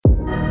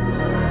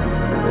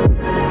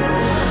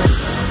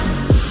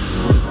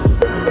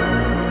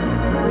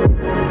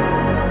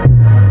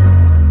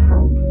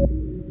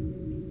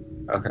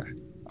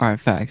All right,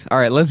 facts. All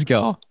right, let's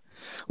go.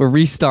 We're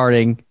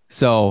restarting.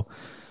 So,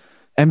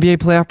 NBA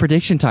playoff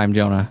prediction time,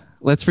 Jonah.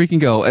 Let's freaking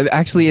go.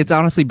 Actually, it's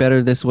honestly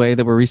better this way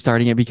that we're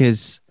restarting it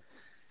because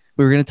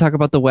we were going to talk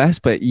about the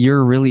West, but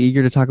you're really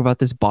eager to talk about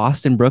this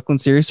Boston Brooklyn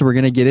series. So, we're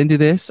going to get into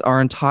this. Our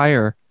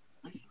entire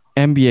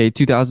NBA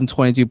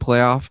 2022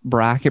 playoff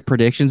bracket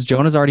predictions.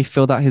 Jonah's already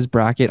filled out his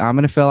bracket. I'm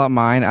going to fill out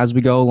mine as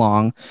we go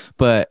along.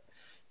 But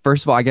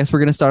first of all, I guess we're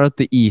going to start with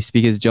the East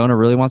because Jonah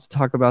really wants to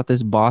talk about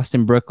this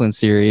Boston Brooklyn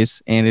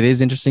series. And it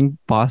is interesting.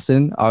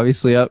 Boston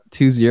obviously up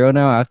 2-0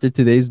 now after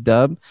today's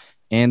dub.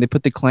 And they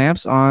put the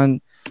clamps on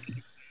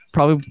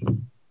probably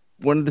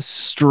one of the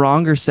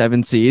stronger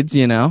 7 seeds,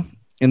 in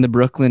the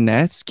Brooklyn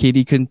Nets.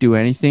 KD couldn't do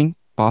anything.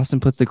 Boston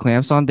puts the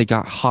clamps on. They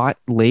got hot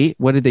late.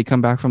 What did they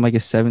come back from, like a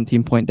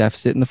 17-point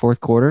deficit in the fourth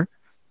quarter,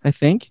 I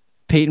think?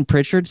 Peyton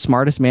Pritchard,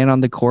 smartest man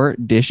on the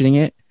court, dishing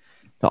it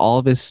to all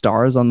of his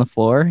stars on the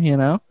floor,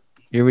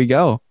 Here we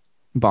go.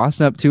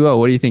 Boston up 2-0.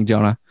 What do you think,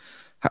 Jonah?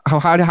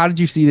 How did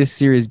you see this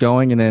series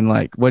going? And then,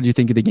 what did you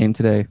think of the game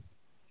today?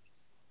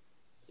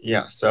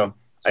 Yeah, so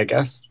I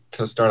guess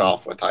to start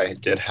off with, I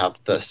did have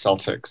the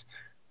Celtics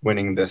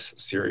winning this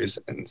series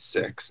in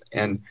 6.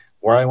 And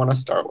where I want to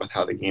start with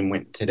how the game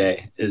went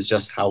today is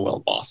just how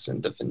well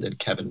Boston defended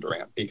Kevin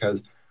Durant.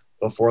 Because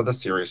before the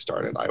series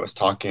started, I was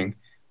talking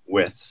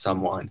with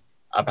someone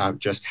about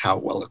just how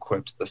well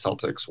equipped the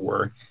Celtics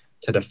were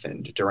to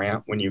defend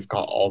Durant when you've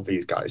got all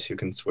these guys who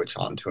can switch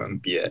on to him,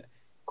 be it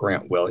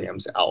Grant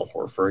Williams, Al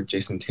Horford,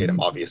 Jason Tatum,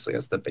 obviously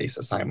as the base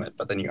assignment,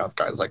 but then you have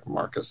guys like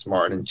Marcus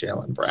Smart and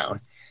Jaylen Brown.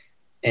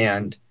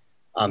 And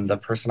the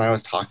person I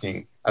was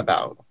talking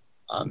about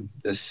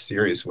this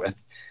series with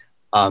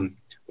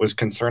was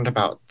concerned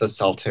about the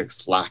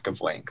Celtics' lack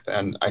of length.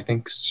 And I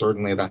think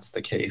certainly that's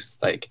the case.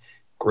 Like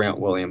Grant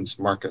Williams,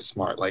 Marcus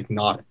Smart,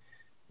 not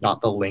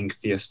the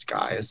lengthiest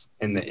guys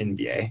in the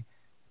NBA.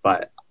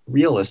 But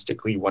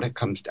realistically, what it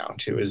comes down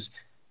to is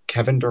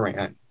Kevin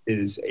Durant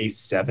is a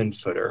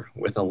 7-footer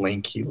with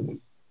lanky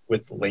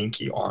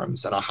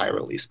arms and a high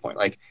release point.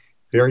 Like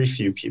very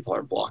few people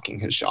are blocking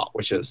his shot,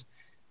 which is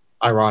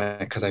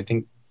ironic because I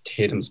think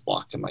Tatum's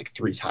blocked him like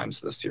 3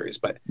 times this series,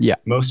 but Yeah.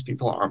 most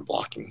people aren't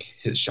blocking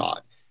his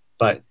shot.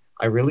 But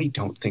I really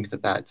don't think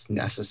that that's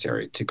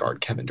necessary to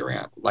guard Kevin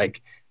Durant.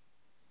 Like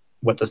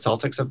what the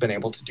Celtics have been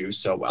able to do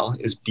so well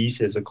is be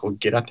physical,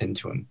 get up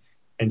into him,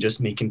 and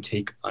just make him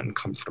take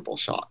uncomfortable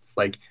shots.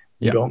 Like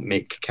you Yeah. don't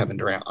make Kevin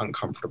Durant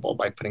uncomfortable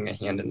by putting a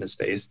hand in his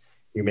face.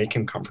 You make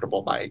him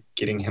comfortable by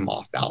getting him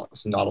off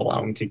balance, not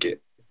allowing him to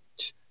get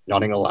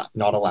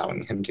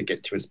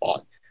to his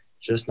spot,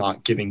 just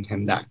not giving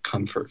him that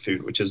comfort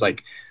food, which is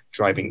like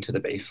driving to the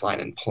baseline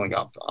and pulling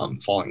up,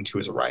 falling to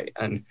his right.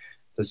 And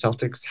the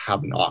Celtics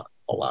have not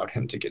allowed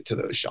him to get to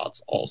those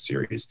shots all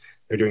series.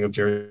 They're doing a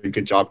very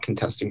good job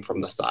contesting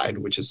from the side,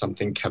 which is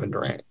something Kevin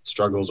Durant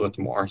struggles with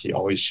more. He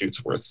always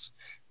shoots worse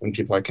when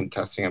people are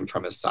contesting him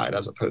from his side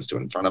as opposed to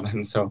in front of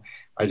him. So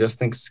I just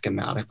think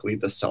schematically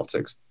the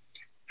Celtics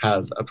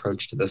have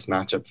approached this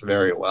matchup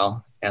very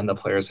well and the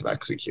players have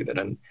executed.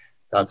 And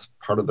that's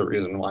part of the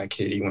reason why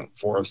KD went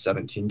 4 of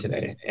 17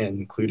 today,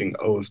 including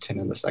 0 of 10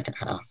 in the second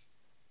half.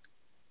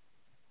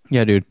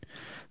 Yeah, dude.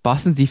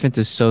 Boston's defense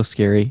is so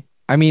scary.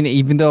 I mean,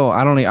 even though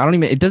I don't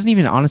even, it doesn't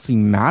even honestly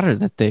matter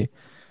that they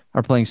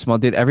are playing small.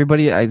 Dude,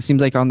 everybody, it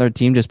seems like on their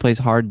team just plays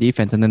hard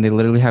defense, and then they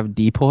literally have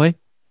Depoy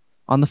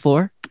on the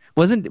floor.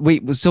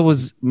 So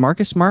was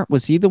Marcus Smart,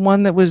 was he the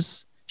one that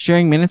was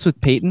sharing minutes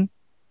with Peyton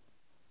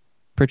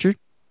Pritchard?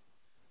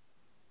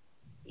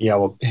 Yeah,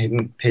 well,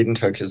 Peyton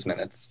took his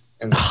minutes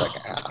in the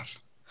second half.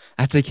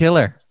 That's a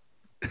killer.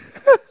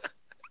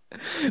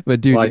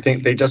 But dude, well, I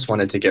think they just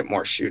wanted to get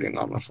more shooting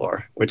on the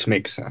floor, which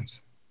makes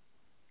sense.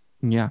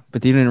 Yeah,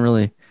 but they didn't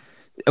really.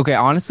 Okay,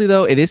 honestly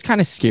though, it is kind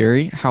of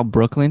scary how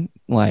Brooklyn,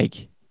 they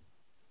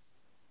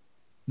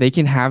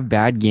can have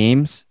bad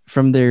games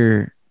from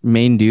their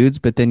main dudes,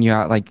 but then you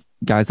got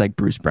guys like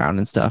Bruce Brown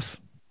and stuff.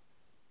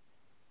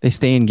 They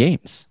stay in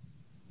games.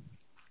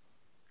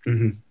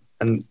 Mm-hmm.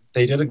 And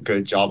they did a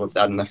good job of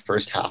that in the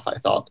first half, I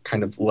thought,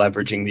 kind of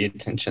leveraging the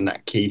attention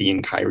that KD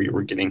and Kyrie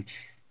were getting.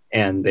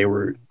 And they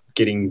were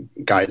getting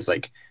guys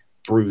like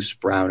Bruce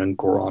Brown and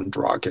Goran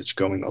Dragic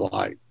going a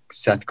lot.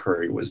 Seth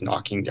Curry was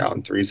knocking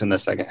down threes in the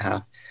second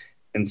half.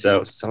 And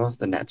so some of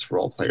the Nets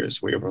role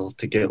players were able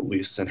to get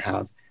loose and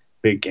have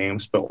big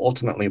games. But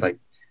ultimately,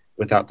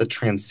 without the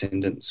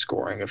transcendent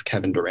scoring of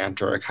Kevin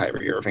Durant or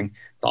Kyrie Irving,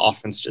 the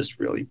offense just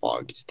really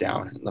bogged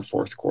down in the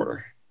fourth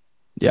quarter.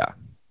 Yeah.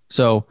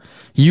 So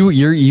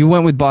you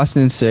went with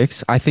Boston in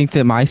 6. I think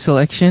that my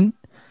selection,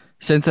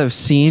 since I've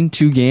seen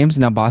 2 games,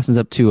 now Boston's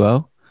up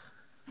 2-0.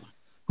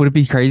 Would it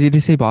be crazy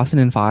to say Boston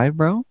in 5,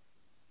 bro?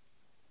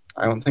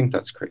 I don't think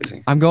that's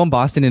crazy. I'm going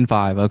Boston in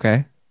 5,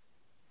 okay?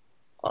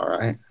 All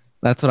right.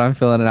 That's what I'm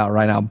filling it out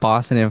right now.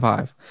 Boston in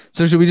 5.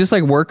 So should we just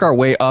work our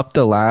way up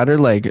the ladder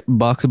like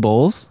Bucks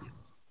Bulls?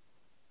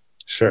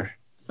 Sure.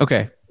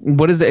 Okay.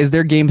 Is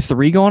there game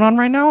 3 going on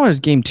right now or is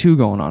game 2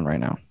 going on right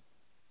now?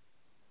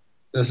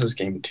 This is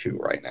game 2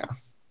 right now.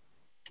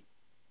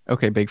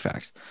 Okay, big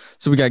facts.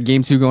 So we got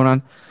game 2 going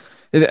on.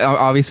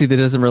 Obviously, that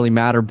doesn't really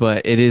matter,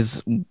 but it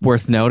is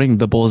worth noting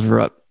the Bulls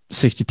were up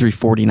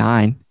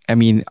 63-49. I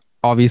mean,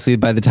 obviously,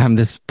 by the time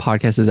this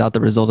podcast is out,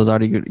 the result is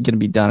already going to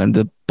be done, and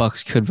the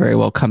Bucks could very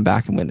well come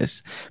back and win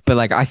this. But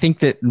like, I think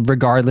that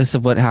regardless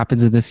of what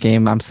happens in this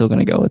game, I'm still going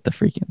to go with the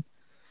freaking.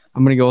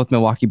 I'm going to go with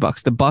Milwaukee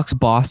Bucks. The Bucks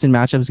Boston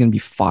matchup is going to be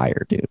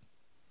fire, dude.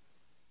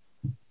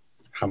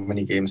 How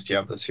many games do you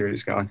have the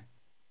series going?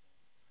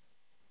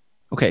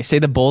 Okay, say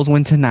the Bulls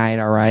win tonight.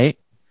 All right,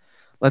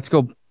 let's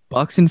go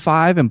Bucks in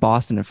 5 and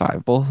Boston in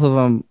 5. Both of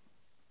them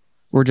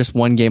were just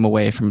one game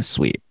away from a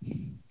sweep.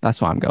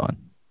 That's why I'm going.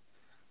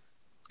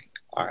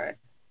 All right.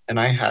 And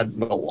I had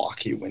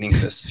Milwaukee winning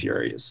this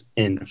series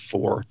in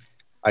 4.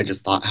 I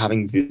just thought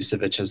having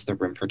Vucevic as the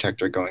rim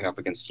protector going up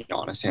against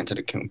Giannis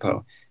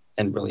Antetokounmpo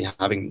and really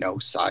having no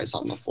size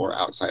on the floor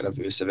outside of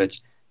Vucevic,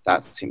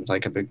 that seemed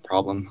like a big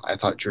problem. I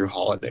thought Drew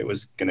Holiday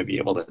was going to be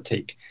able to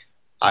take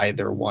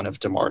either one of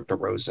DeMar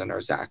DeRozan or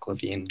Zach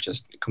LaVine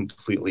just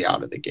completely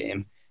out of the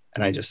game.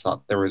 And I just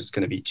thought there was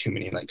going to be too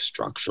many like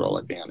structural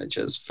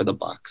advantages for the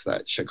Bucks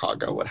that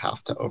Chicago would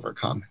have to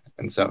overcome.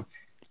 And so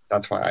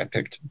that's why I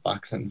picked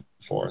Bucks in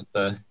 4.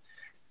 The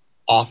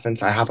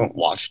offense, I haven't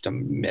watched a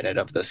minute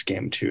of this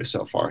game too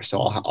so far, so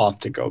I'll have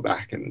to go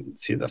back and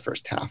see the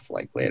first half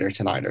like later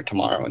tonight or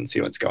tomorrow and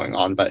see what's going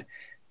on. But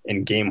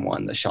in game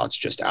 1, the shots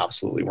just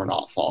absolutely were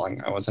not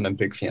falling. I wasn't a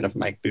big fan of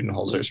Mike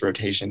Budenholzer's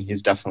rotation.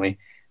 He's definitely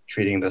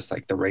treating this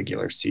like the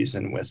regular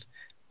season with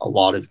a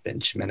lot of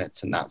bench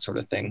minutes and that sort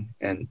of thing.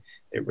 And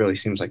it really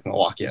seems like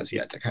Milwaukee has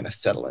yet to kind of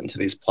settle into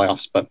these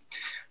playoffs, but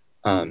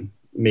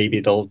maybe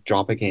they'll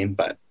drop a game.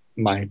 But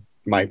my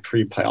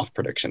pre-playoff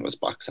prediction was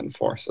Bucks in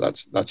 4, so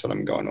that's what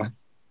I'm going with.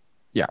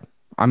 Yeah,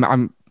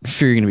 I'm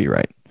sure you're gonna be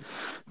right,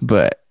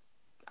 but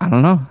I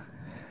don't know.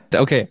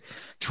 Okay,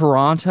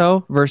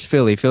 Toronto versus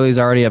Philly. Philly's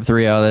already up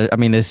 3-0. I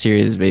mean, this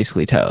series is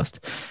basically toast.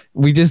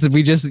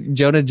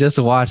 Jonah just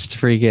watched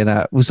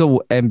freaking.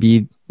 So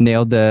Embiid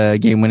nailed the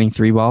game-winning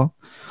 3 ball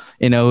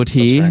in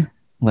OT. Right.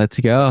 Let's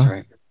go. That's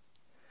right.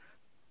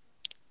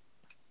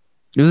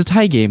 It was a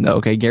tie game though.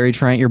 Okay, Gary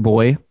Trent, your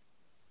boy,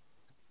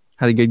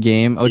 had a good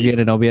game. OG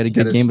Anunoby had a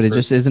good game, but it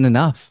just isn't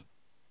enough.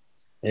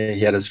 Yeah,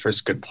 he had his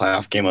first good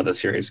playoff game of the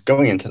series.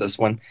 Going into this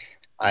one,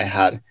 I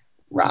had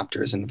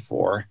Raptors in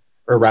 4,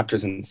 or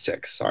Raptors in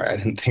 6. Sorry, I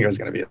didn't think it was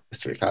going to be a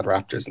sweep. I had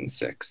Raptors in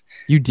 6.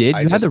 You did?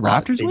 You had the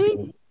Raptors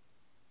win?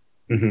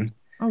 Mm-hmm.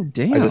 Oh,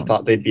 damn. I just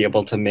thought they'd be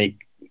able to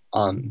make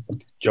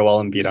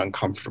Joel Embiid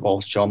uncomfortable,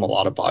 show him a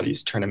lot of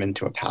bodies, turn him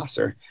into a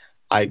passer.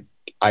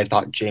 I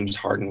thought James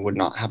Harden would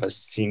not have a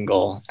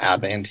single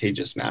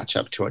advantageous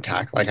matchup to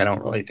attack. Like, I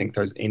don't really think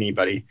there's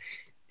anybody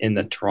in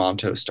the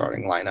Toronto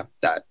starting lineup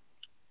that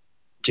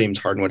James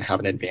Harden would have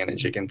an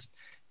advantage against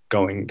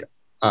going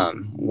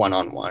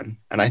one-on-one.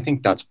 And I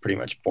think that's pretty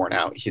much borne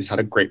out. He's had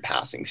a great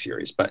passing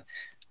series, but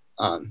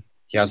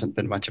he hasn't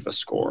been much of a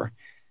scorer.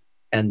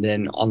 And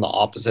then on the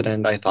opposite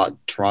end, I thought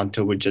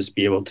Toronto would just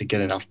be able to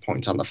get enough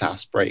points on the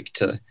fast break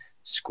to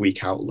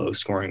squeak out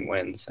low-scoring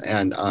wins.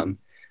 And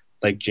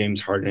like James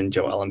Harden and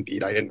Joel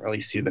Embiid, I didn't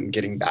really see them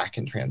getting back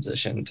in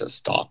transition to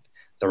stop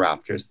the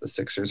Raptors. The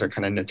Sixers are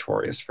kind of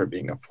notorious for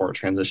being a poor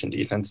transition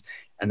defense.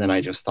 And then I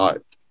just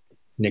thought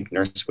Nick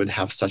Nurse would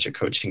have such a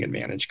coaching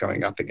advantage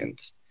going up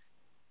against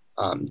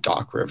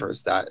Doc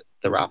Rivers that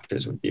the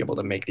Raptors would be able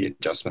to make the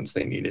adjustments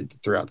they needed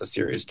throughout the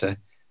series to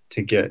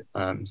get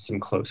some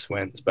close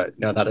wins. But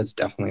no, that has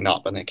definitely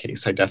not been the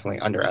case. I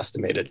definitely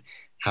underestimated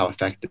how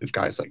effective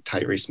guys like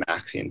Tyrese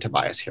Maxey and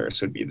Tobias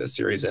Harris would be this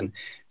series. And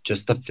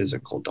just the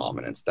physical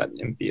dominance that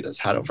Embiid has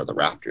had over the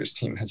Raptors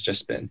team has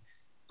just been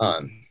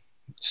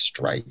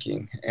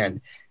striking.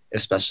 And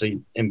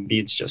especially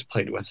Embiid's just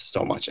played with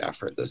so much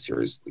effort this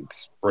series, like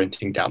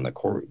sprinting down the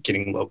court,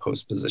 getting low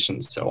post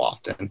positions so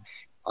often.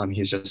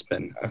 He's just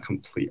been a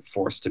complete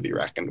force to be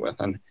reckoned with.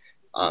 And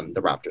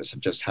the Raptors have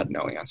just had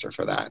no answer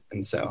for that.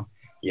 And so,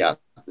 yeah,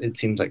 it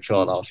seems like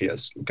Philadelphia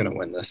is going to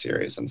win this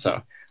series. And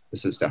so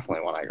this is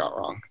definitely one I got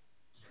wrong.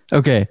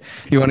 Okay.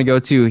 You want to go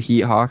to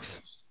Heat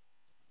Hawks?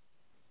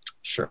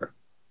 Sure.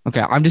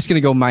 Okay. I'm just going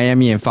to go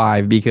Miami in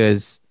 5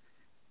 because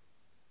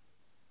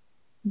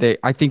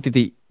I think that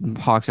the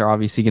Hawks are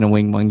obviously going to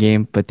win one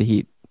game, but the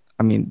Heat,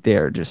 I mean,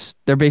 they're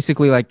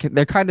basically like,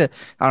 they're kind of,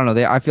 I don't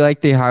know. I feel like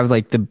they have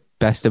like the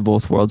best of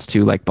both worlds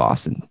too, like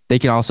Boston. They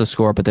can also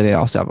score, but then they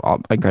also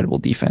have incredible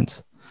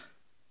defense.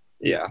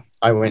 Yeah,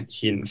 I went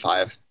Heat in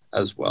 5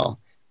 as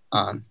well.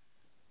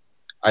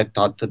 I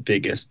thought the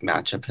biggest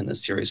matchup in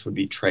this series would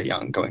be Trae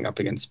Young going up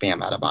against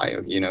Bam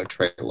Adebayo. You know,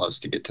 Trae loves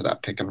to get to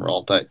that pick and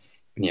roll, but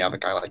when you have a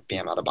guy like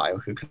Bam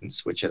Adebayo who can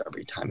switch it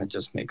every time, it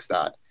just makes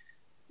that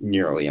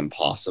nearly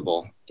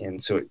impossible.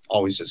 And so it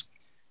always just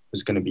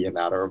was going to be a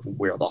matter of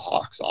where the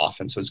Hawks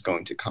offense was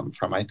going to come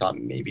from. I thought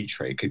maybe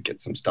Trae could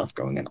get some stuff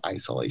going in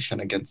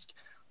isolation against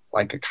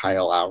like a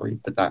Kyle Lowry,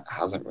 but that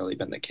hasn't really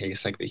been the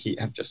case. Like the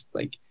Heat have just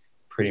like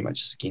pretty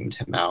much schemed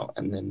him out.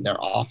 And then their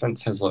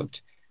offense has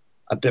looked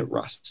a bit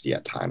rusty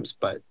at times,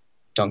 but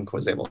Dunk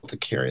was able to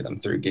carry them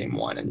through game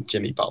 1 and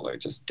Jimmy Butler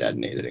just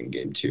detonated in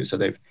game 2. So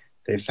they've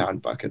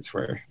found buckets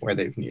where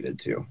they've needed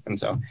to. And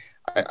so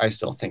I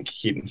still think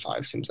Heat in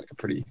 5 seems like a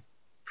pretty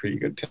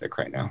good pick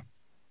right now.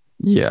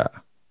 Yeah,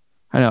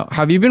 I know.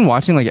 Have you been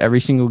watching like every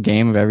single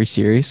game of every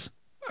series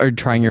or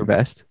trying your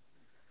best?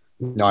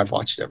 No, I've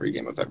watched every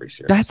game of every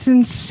series. That's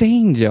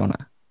insane,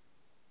 Jonah.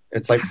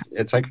 It's like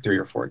 3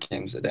 or 4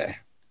 games a day.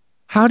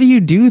 How do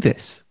you do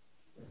this?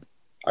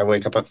 I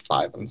wake up at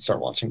 5 and start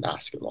watching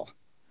basketball.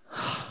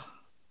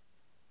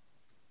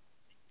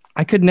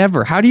 I could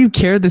never. How do you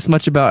care this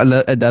much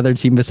about another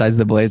team besides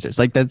the Blazers?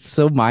 Like that's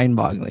so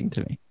mind-boggling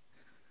to me.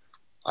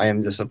 I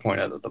am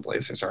disappointed that the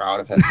Blazers are out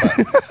of it,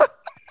 but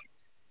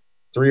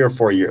 3 or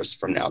 4 years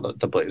from now,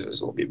 the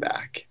Blazers will be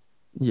back.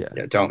 Yeah.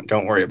 Yeah,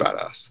 don't worry about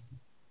us.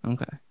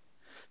 Okay.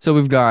 So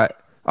we've got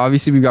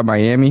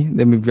Miami,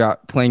 then we've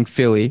got playing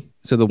Philly,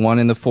 so the 1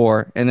 and the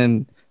 4, and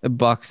then the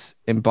Bucks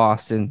and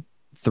Boston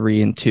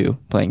 3 and 2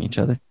 playing each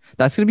other.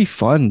 That's gonna be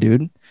fun,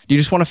 dude. Do you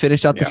just want to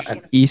finish out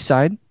the East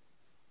side?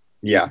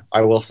 Yeah,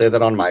 I will say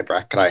that on my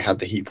bracket, I had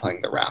the Heat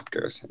playing the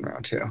Raptors in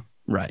round 2.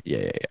 Right.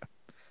 Yeah.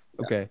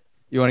 Okay.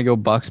 You want to go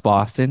Bucks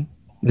Boston?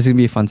 This is gonna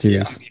be a fun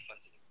series.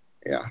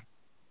 Yeah.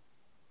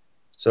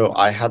 So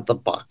I had the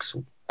Bucks.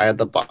 I had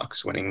the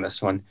Bucks winning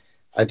this one.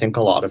 I think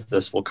a lot of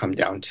this will come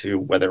down to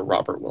whether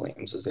Robert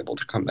Williams is able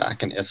to come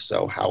back, and if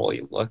so, how will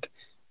he look?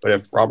 But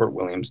if Robert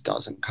Williams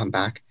doesn't come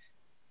back,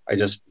 I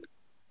just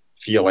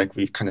feel like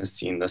we've kind of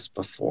seen this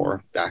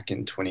before back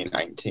in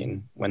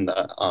 2019 when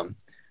the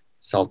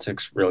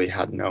Celtics really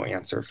had no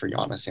answer for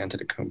Giannis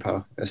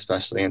Antetokounmpo,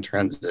 especially in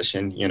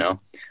transition.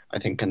 I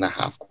think in the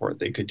half court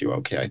they could do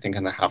okay. I think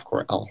in the half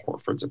court Al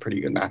Horford's a pretty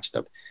good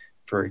matchup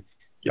for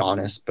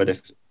Giannis. But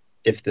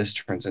if this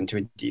turns into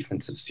a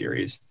defensive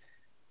series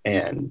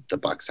and the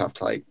Bucks have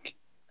to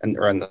and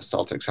the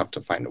Celtics have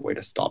to find a way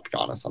to stop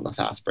Giannis on the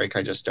fast break,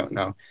 I just don't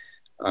know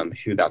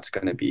who that's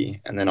going to be.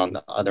 And then on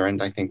the other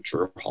end, I think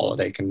Jrue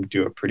Holiday can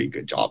do a pretty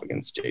good job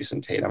against Jason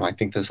Tatum. I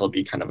think this will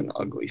be kind of an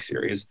ugly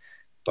series.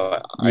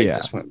 But I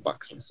just went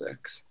Bucks and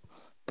 6.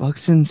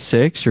 Bucks and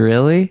 6,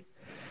 really?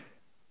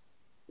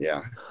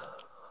 Yeah.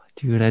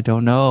 Dude, I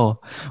don't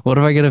know. What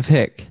am I gonna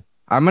pick?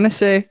 I'm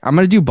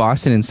gonna do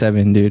Boston and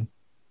 7, dude.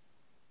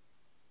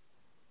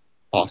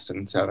 Boston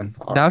and 7.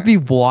 That'd be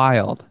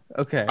wild.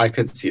 Okay. I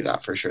could see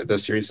that for sure.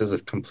 This series is a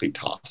complete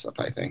toss-up,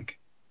 I think.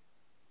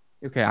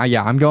 Okay,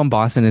 I'm going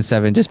Boston and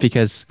 7 just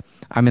because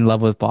I'm in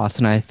love with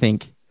Boston. I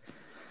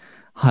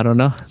don't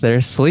know. They're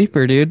a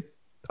sleeper, dude.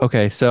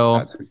 Okay, so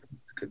that's a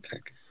good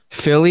pick.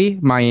 Philly,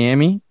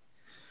 Miami.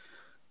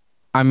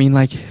 I mean,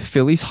 like,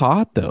 Philly's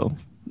hot, though.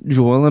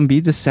 Joel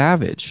Embiid's a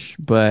savage,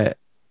 but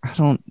I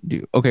don't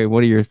do... Okay,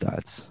 what are your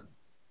thoughts?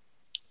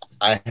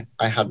 I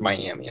had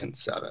Miami in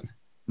 7.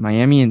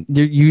 Miami, and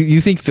you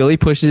think Philly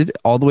pushes it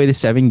all the way to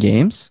 7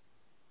 games?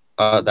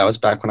 That was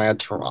back when I had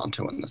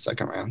Toronto in the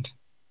second round.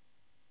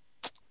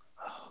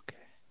 Okay.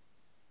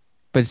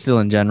 But still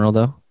in general,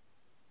 though?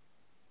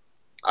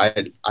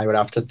 I would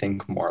have to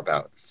think more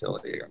about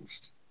Philly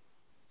against...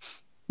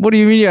 What do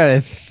you mean you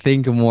gotta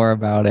think more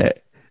about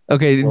it?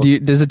 Okay, well,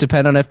 does it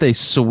depend on if they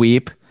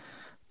sweep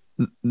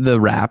the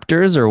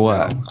Raptors or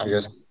what? No,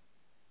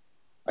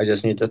 I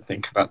just need to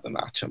think about the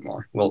matchup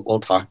more. We'll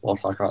talk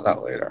about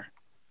that later.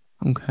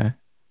 Okay.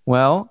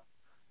 Well,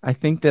 I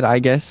think that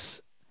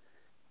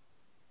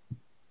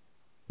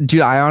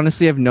dude, I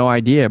honestly have no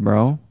idea,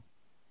 bro.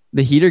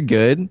 The Heat are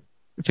good.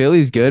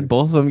 Philly's good.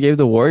 Both of them gave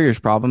the Warriors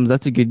problems.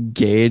 That's a good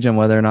gauge on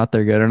whether or not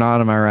they're good or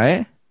not. Am I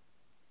right?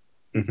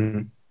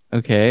 Mm-hmm.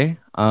 Okay.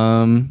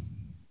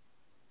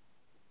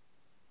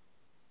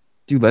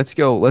 Dude, let's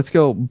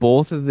go.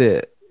 Both of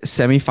the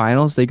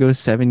semifinals, they go to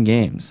 7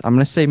 games. I'm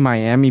gonna say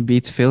Miami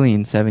beats Philly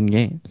in 7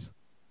 games.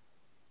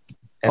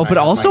 And but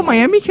also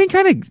Miami can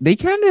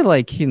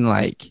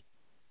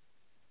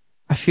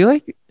I feel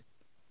like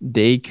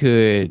they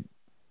could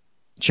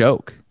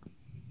choke,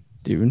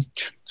 dude.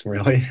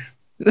 Really?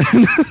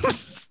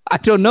 I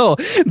don't know.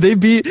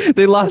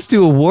 They lost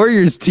to a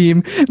Warriors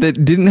team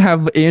that didn't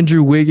have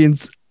Andrew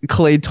Wiggins,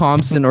 Klay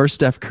Thompson, or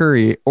Steph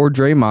Curry, or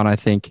Draymond, I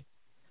think.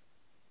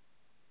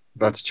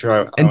 That's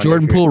true. And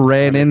Jordan Poole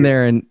ran in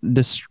there and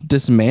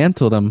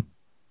dismantled him.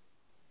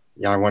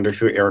 Yeah, I wonder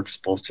who Eric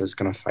Spoelstra is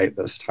going to fight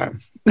this time.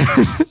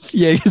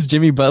 Yeah, because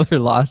Jimmy Butler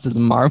lost his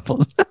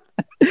marbles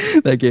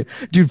that game.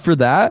 Dude, for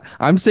that,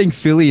 I'm saying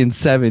Philly in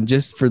 7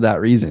 just for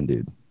that reason,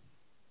 dude.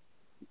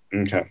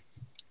 Okay.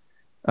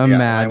 Imagine.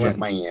 Yeah, I went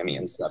Miami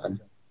in 7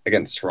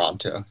 against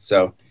Toronto.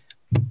 So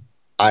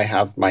I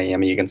have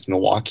Miami against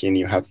Milwaukee and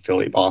you have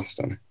Philly,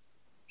 Boston.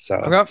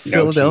 So I got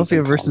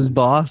Philadelphia versus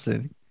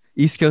Boston.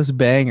 East Coast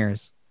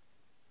bangers.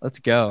 Let's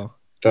go.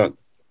 The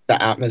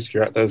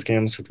atmosphere at those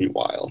games would be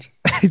wild.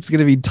 It's going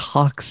to be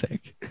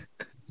toxic.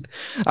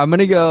 I'm going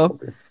to go.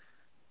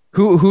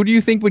 Who do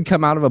you think would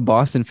come out of a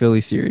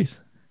Boston-Philly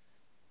series?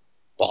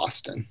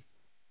 Boston.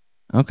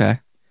 Okay.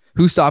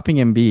 Who's stopping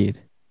Embiid?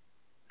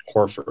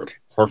 Horford's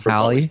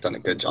always done a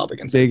good job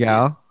against Big Embiid.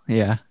 Al?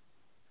 Yeah.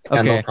 Okay.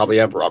 And they'll probably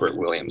have Robert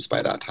Williams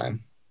by that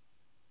time.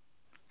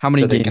 How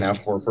many games? They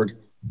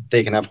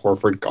can have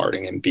Horford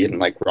guarding Embiid and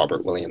like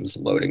Robert Williams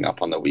loading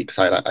up on the weak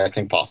side. I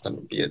think Boston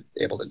would be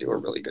able to do a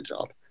really good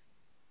job.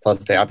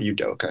 Plus, they have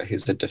Udoka,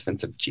 who's a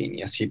defensive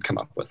genius. He'd come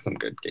up with some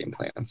good game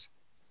plans.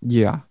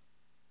 Yeah.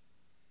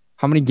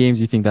 How many games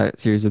do you think that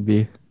series would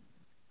be?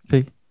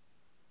 Pick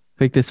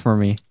pick this for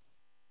me.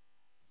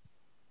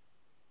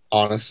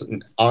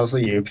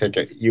 Honestly, you pick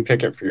it. You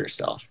pick it for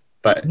yourself.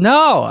 But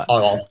No.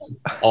 I'll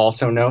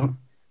also know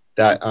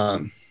that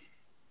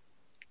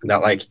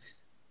that like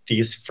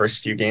these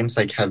first few games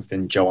like have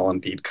been Joel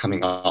Embiid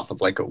coming off of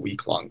like a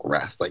week-long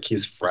rest. Like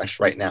he's fresh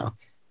right now.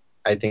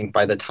 I think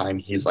by the time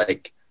he's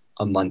like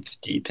a month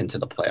deep into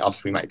the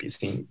playoffs, we might be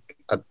seeing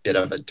a bit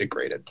of a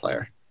degraded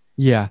player.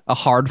 Yeah, a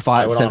hard I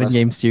fought would 7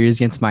 game series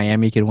against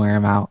Miami could wear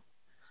him out.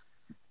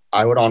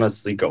 I would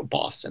honestly go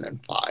Boston in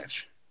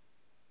 5.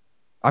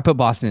 I put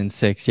Boston in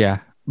 6, yeah.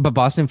 But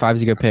Boston in 5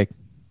 is a good pick.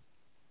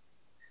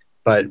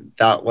 But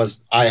that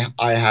was I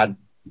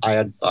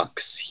had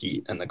Bucks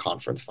Heat in the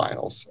conference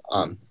finals.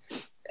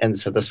 And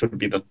so this would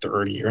be the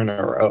third year in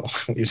a row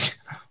we've seen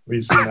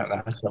that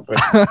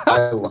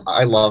matchup.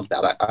 I love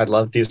that. I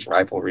love these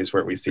rivalries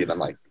where we see them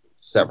like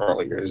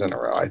several years in a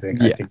row. I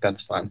think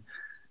that's fun.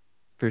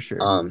 For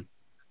sure.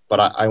 But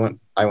I went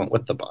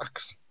with the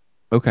Bucks.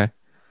 Okay.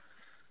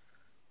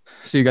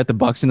 So you got the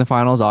Bucks in the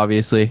finals,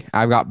 obviously.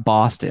 I've got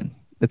Boston.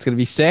 It's gonna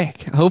be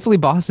sick. Hopefully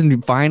Boston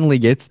finally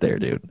gets there,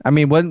 dude. I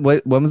mean, when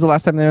was the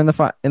last time they were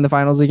in the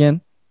finals again?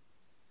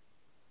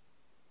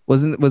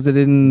 Was it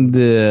in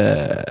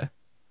the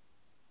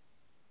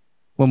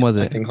when was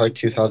it? I think like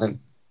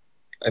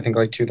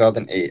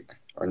 2008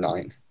 or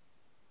 9.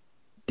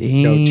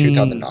 Dang. No,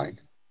 2009.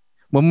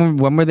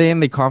 When were they in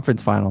the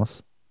conference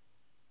finals?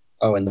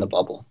 Oh, in the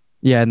bubble.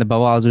 Yeah, in the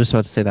bubble. I was just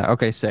about to say that.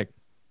 Okay, sick.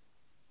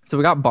 So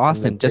we got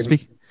Boston.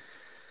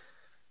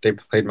 They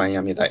played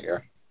Miami that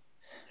year.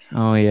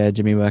 Oh yeah,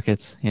 Jimmy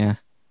Buckets. Yeah.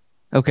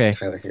 Okay.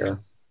 Tyler Hero.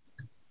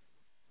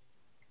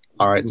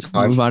 All right, so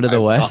move on to the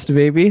West,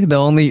 baby. The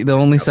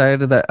only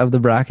side of the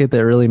bracket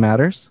that really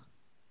matters.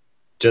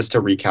 Just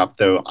to recap,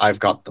 though, I've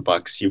got the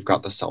Bucks. You've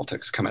got the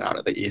Celtics coming out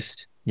of the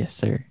East. Yes,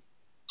 sir.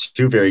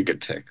 2 very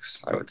good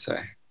picks, I would say.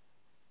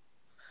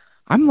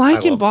 I'm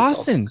liking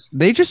Boston.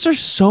 They just are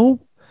so.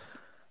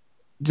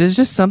 There's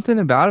just something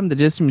about them that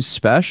just seems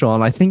special,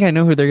 and I think I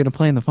know who they're going to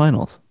play in the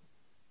finals.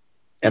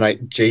 And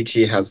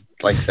JT has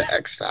like the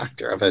X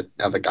factor of a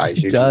guy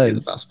who can be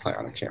the best player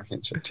on a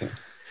championship team.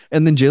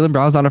 And then Jaylen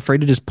Brown's not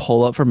afraid to just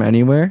pull up from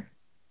anywhere.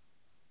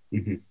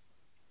 Mm-hmm.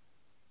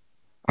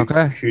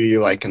 Okay. Who do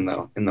you like in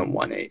the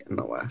 1-8 in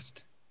the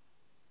West?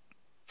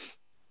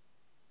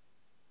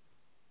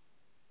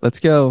 Let's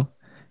go.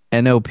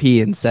 NOP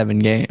in 7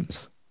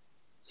 games.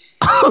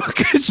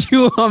 Could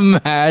you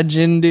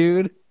imagine,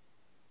 dude?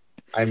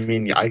 I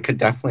mean, yeah, I could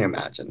definitely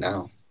imagine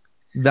now.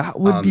 That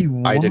would be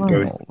wild. I did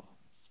go.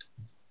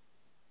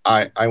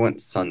 I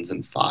went Suns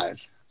in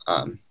 5.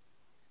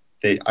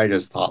 I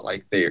just thought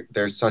like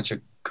they're such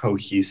a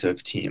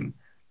cohesive team,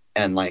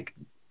 and like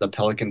the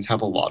Pelicans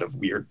have a lot of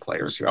weird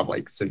players who have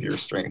like severe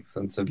strengths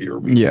and severe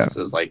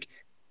weaknesses, like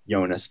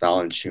Jonas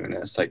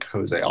Valanciunas, like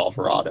Jose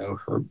Alvarado,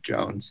 Herb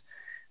Jones.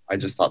 I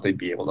just thought they'd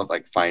be able to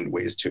like find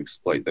ways to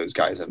exploit those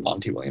guys, and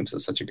Monty Williams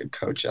is such a good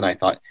coach. And I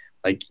thought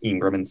like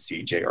Ingram and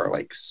CJ are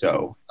like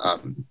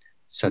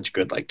such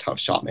good like tough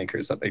shot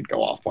makers that they'd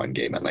go off one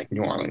game and like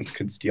New Orleans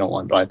could steal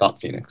one. But I thought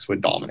Phoenix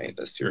would dominate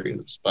this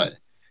series. But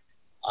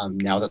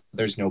now that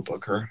there's no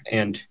Booker,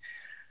 and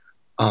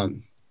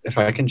if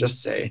I can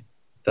just say,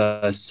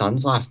 the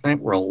Suns last night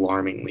were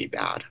alarmingly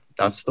bad.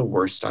 That's the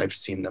worst I've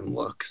seen them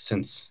look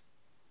since,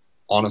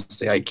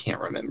 honestly, I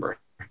can't remember.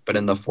 But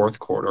in the fourth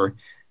quarter,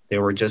 they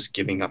were just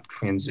giving up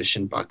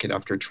transition bucket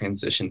after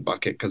transition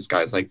bucket because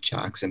guys like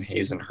Jackson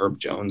Hayes and Herb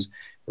Jones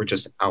were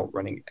just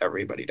outrunning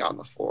everybody down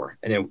the floor.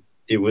 And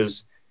it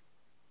was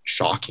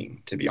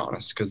shocking, to be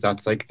honest, because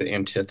that's like the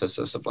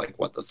antithesis of like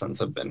what the Suns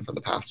have been for the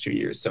past 2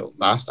 years. So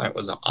last night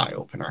was an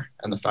eye-opener.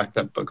 And the fact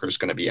that Booker's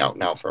going to be out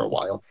now for a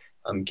while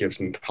gives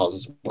me pause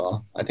as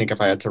well. I think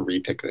if I had to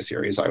repick the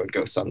series, I would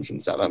go Suns in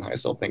 7. I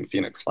still think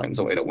Phoenix finds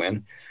a way to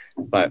win.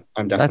 But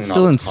I'm definitely That's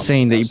still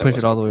insane that you push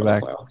it all the way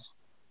back.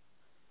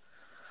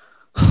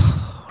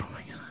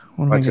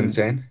 What's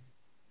insane?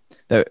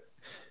 That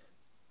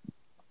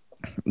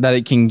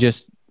it can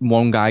just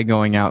one guy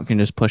going out can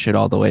just push it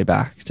all the way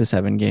back to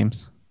 7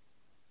 games.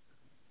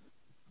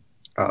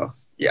 Oh,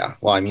 yeah.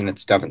 Well, I mean,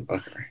 it's Devin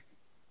Booker.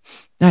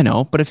 I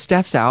know, but if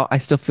Steph's out, I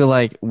still feel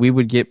like we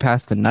would get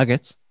past the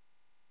Nuggets.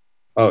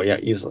 Oh, yeah,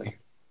 easily.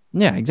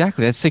 Yeah,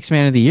 exactly. That's 6th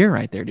man of the year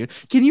right there, dude.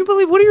 Can you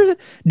believe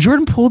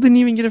Jordan Poole didn't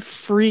even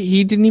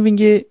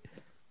get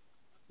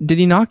did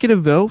he not get a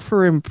vote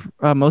for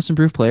most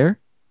improved player?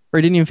 Or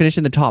he didn't even finish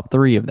in the top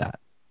 3 of that?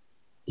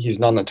 He's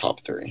not in the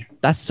top 3.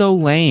 That's so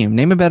lame.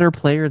 Name a better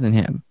player than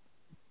him.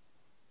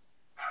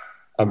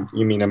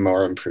 You mean a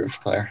more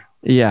improved player?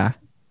 Yeah.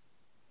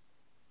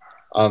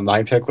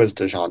 My pick was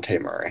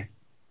DeJounte Murray.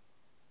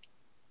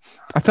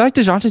 I feel like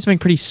DeJounte's been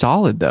pretty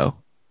solid, though.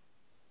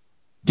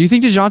 Do you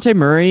think DeJounte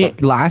Murray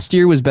last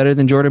year was better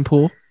than Jordan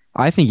Poole?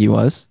 I think he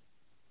was.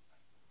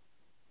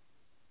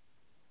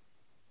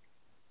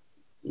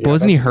 Yeah, but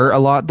wasn't he hurt a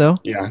lot, though?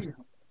 Yeah.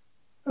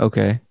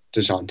 Okay.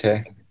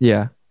 DeJounte?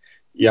 Yeah.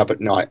 Yeah,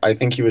 but no, I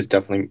think he was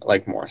definitely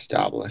like more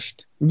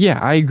established. Yeah,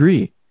 I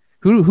agree.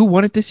 Who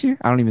won it this year?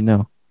 I don't even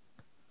know.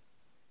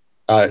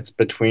 It's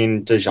between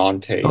Oh,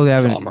 DeJounte, they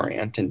haven't. John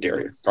Morant, and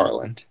Darius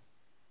Garland.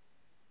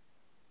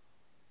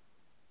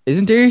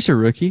 Isn't Darius a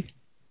rookie?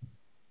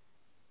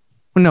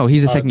 Well, no,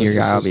 he's a second year This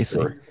guy, is his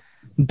obviously. third,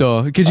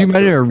 Duh. Could you imagine a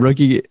third year.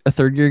 rookie, a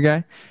third year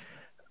guy?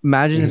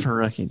 Imagine if Mhm. a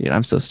rookie, dude.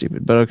 I'm so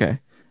stupid, but okay.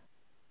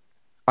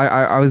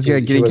 I was He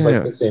getting was kind like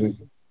of. the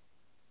same.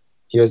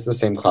 He was the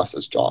same class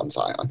as John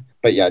Zion.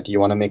 But yeah, do you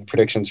want to make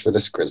predictions for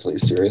this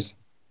Grizzlies series?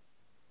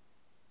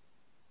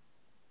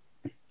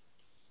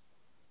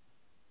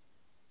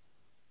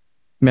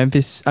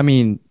 Memphis. I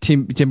mean,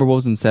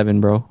 Timberwolves in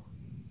 7, bro.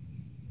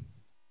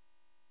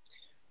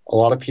 A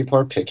lot of people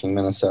are picking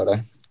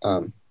Minnesota.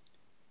 Um,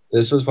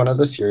 this was one of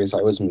the series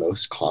I was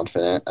most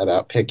confident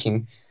about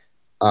picking.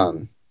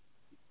 Um,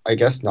 I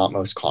guess not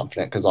most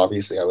confident because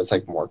obviously I was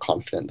like more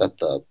confident that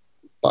the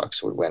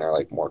Bucks would win or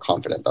like more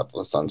confident that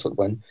the Suns would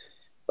win.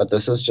 But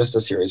this is just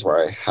a series where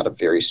I had a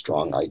very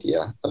strong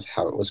idea of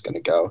how it was going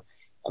to go.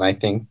 And I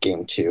think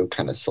game two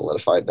kind of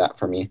solidified that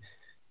for me.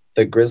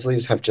 The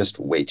Grizzlies have just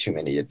way too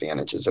many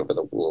advantages over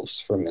the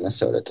Wolves for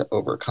Minnesota to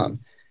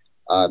overcome.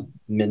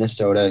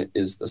 Minnesota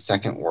is the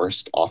second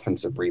worst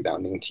offensive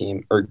rebounding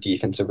team or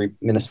defensive.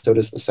 Minnesota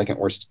is the second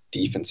worst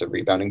defensive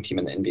rebounding team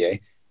in the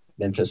NBA.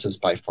 Memphis is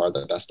by far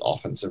the best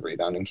offensive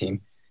rebounding team.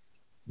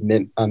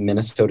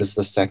 Minnesota is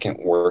the second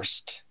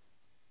worst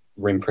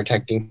rim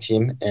protecting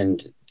team,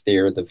 and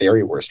they're the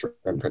very worst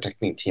rim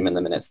protecting team in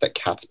the minutes that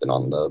Cat's been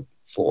on the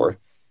floor.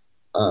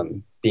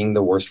 Being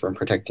the worst rim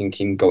protecting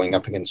team going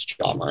up against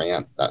John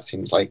Morant, that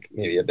seems like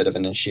maybe a bit of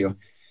an issue.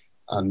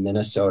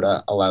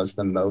 Minnesota allows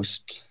the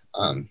most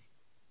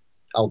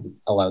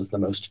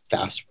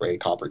fast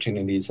break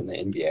opportunities in the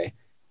NBA.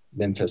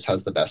 Memphis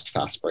has the best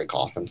fast break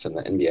offense in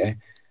the NBA.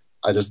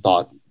 I just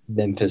thought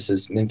Memphis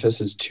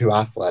is too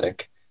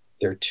athletic.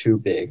 They're too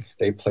big.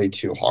 They play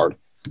too hard,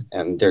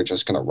 and they're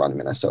just going to run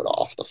Minnesota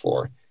off the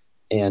floor.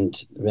 And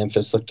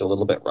Memphis looked a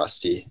little bit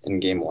rusty in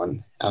game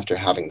one after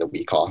having the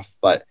week off,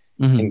 but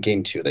Hmm. in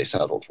game two they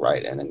settled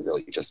right in and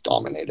really just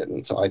dominated.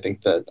 And so I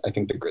think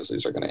the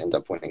Grizzlies are going to end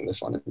up winning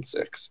this one in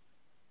six.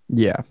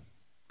 Yeah.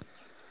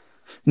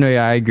 No,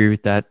 yeah, I agree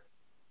with that.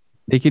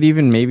 They could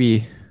even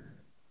maybe.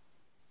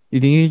 You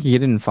think they could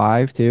get it in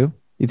 5 too?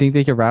 You think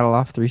they could rattle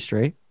off 3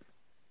 straight?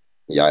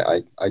 Yeah,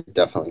 I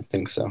definitely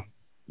think so.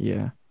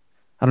 Yeah.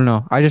 I don't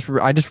know. I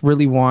just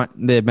really want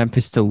the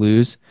Memphis to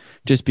lose,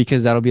 just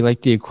because that'll be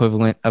like the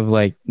equivalent of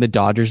like the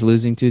Dodgers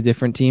losing to a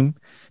different team.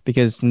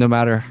 Because no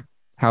matter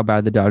how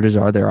bad the Dodgers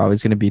are, they're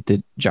always going to beat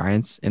the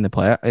Giants in the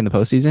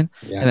postseason.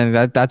 Yeah, And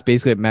then that's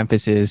basically what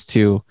Memphis is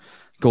to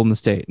Golden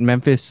State.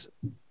 Memphis,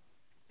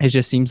 it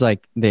just seems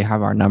like they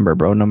have our number,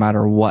 bro. No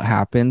matter what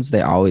happens,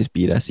 they always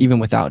beat us, even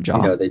without you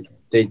Ja. know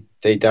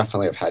they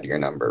definitely have had your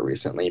number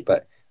recently,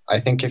 but I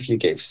think if you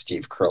gave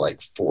Steve Kerr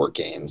like 4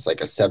 games, like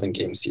a 7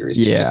 game series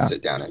to just Yeah,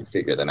 sit down and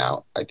figure them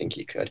out, I think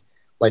he could.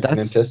 Like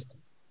that's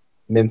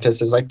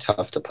Memphis is like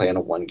tough to play in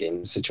a 1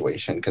 game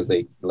situation because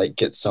they like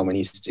get so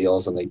many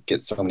steals and they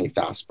get so many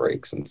fast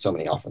breaks and so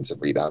many offensive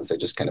rebounds. They're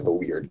just kind of a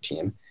weird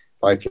team.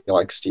 But I feel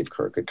like Steve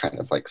Kerr could kind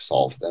of like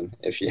solve them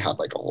if he had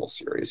like a whole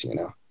series.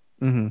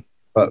 mhm.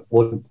 But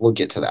we'll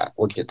get to that.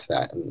 We'll get to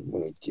that and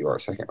when we do our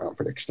second round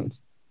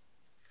predictions.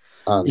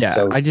 Yeah.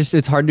 So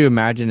It's hard to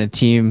imagine a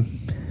team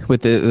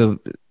with the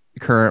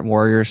current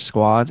Warriors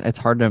squad. It's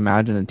hard to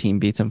imagine a team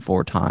beats them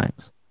 4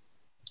 times.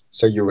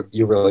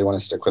 you really want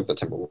to stick with the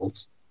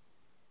Timberwolves?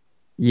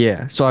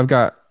 Yeah. So I've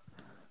got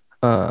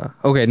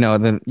okay, no,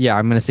 then yeah,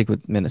 I'm gonna stick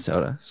with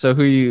Minnesota. So All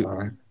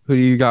right. who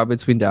do you got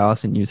between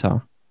Dallas and Utah?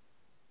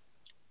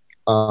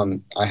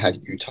 I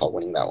had Utah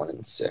winning that one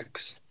in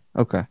six.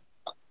 Okay.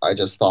 I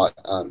just thought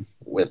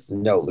with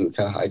no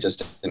Luka,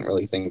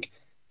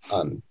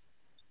 um,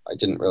 I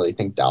didn't really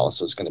think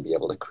Dallas was going to be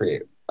able to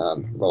create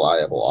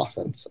reliable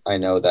offense. I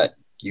know that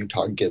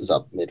Utah gives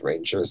up mid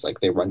rangers, like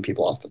they run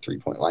people off the 3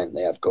 point line.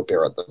 They have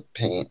Gobert at the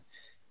paint,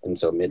 and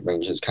so mid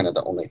range is kind of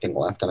the only thing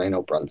left. And I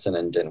know Brunson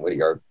and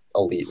Dinwiddie are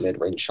elite mid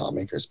range shot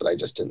makers, but I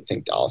just didn't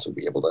think Dallas would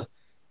be able to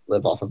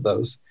live off of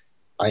those.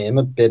 I am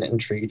a bit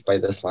intrigued by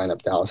this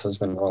lineup. Dallas has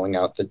been rolling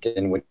out the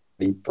Dinwiddie,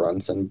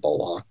 Brunson,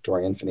 Bullock,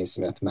 Dorian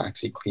Finney-Smith,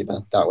 Maxi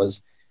Kleba. That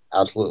was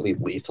absolutely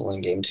lethal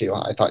in game two.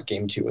 I thought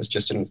game two was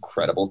just an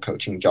incredible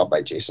coaching job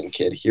by Jason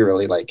Kidd. He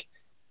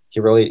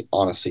really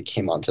honestly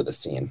came onto the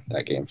scene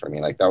that game for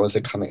me. Like that was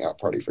a coming out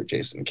party for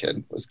Jason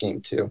Kidd was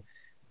game two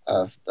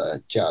of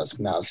the Jazz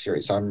Mavs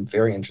series. So I'm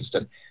very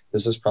interested.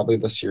 This is probably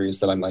the series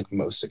that I'm like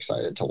most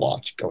excited to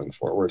watch going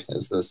forward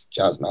is this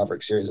Jazz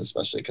Maverick series,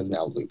 especially because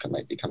now Luka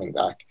might be coming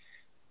back.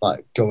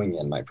 But going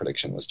in, my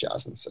prediction was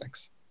Jazz in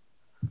six.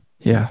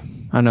 Yeah.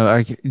 I know.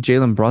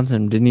 Jalen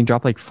Brunson, didn't he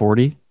drop like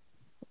 40?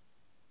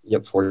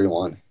 Yep,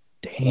 41.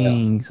 Yeah.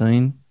 Dang,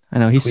 son. I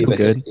know he's so Kleba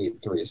hit good.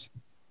 8 threes.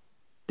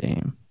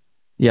 Damn.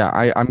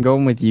 Yeah, I'm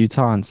going with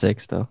Utah on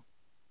 6 though.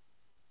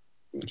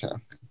 Okay.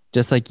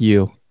 Just like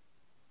you.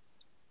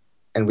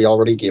 And we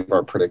already gave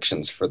our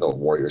predictions for the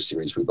Warriors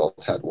series. We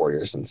both had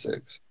Warriors in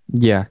six.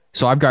 Yeah.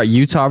 So I've got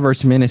Utah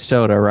versus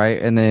Minnesota,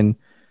 right? And then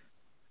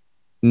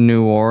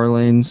New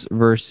Orleans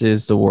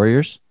versus the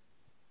Warriors.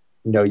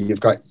 No, you've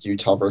got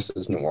Utah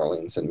versus New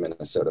Orleans and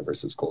Minnesota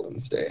versus Golden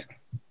State.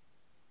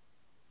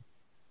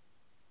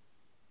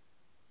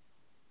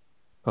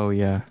 Oh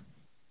yeah.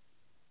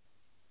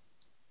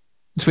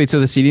 So wait, so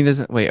the seeding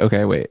doesn't wait,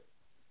 okay, wait.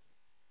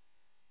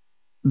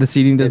 The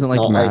seeding doesn't It's like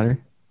not like matter.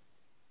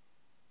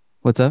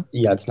 What's up?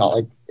 yeah, it's not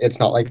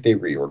like they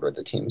reorder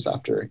the teams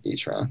after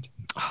each round.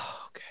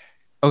 Oh, okay.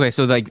 Okay,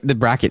 so like the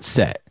bracket's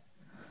set.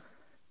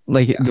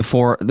 Like Yeah.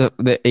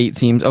 the 8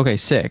 teams. Okay,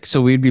 sick.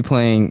 So we'd be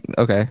playing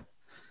okay.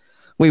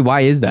 Wait,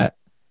 why is that?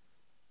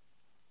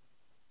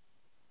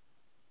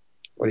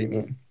 What do you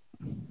mean?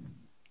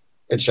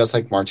 It's just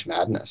like March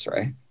Madness,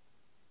 right?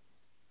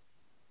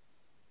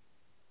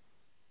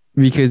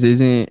 Because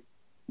isn't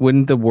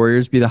wouldn't the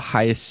Warriors be the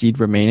highest seed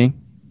remaining?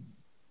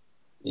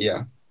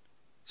 Yeah.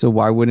 So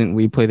why wouldn't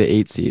we play the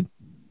 8 seed?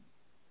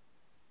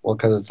 Well,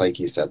 because it's like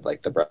you said,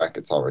 like the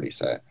bracket's already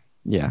set.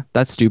 Yeah,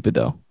 that's stupid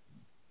though.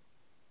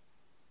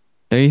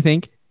 Don't you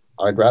think?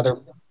 I'd rather.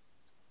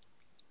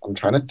 I'm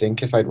trying to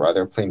think if I'd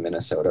rather play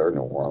Minnesota or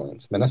New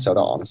Orleans.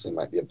 Minnesota honestly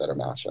might be a better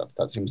matchup.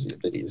 That seems a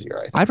bit easier,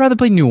 I I'd think. rather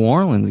play New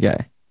Orleans,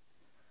 guy.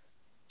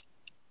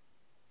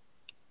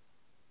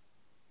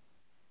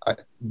 I,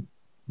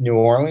 New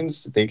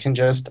Orleans, they can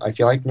just. I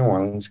feel like New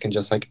Orleans can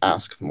just like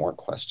ask more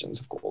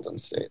questions of Golden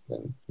State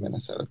than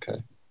Minnesota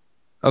could.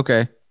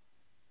 Okay.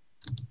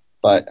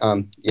 But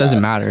Doesn't yeah,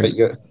 matter. but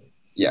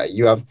yeah,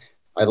 you have.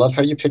 I love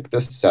how you picked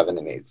this 7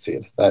 and 8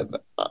 seed.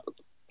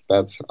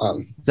 That's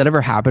Has that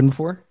ever happened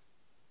before?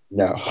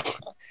 no.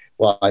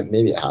 Well,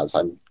 maybe it has.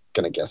 I'm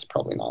gonna guess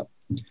probably not.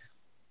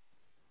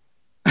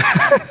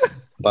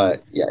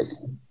 But yeah,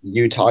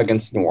 Utah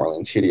against New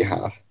Orleans. Who do you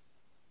have?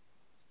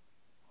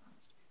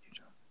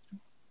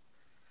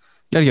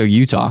 Gotta go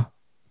Utah.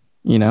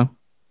 You know?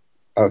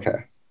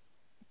 Okay.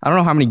 I don't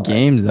know how many All right.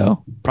 games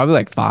though. Probably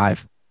like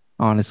 5,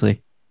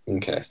 honestly.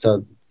 Okay.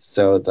 So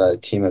the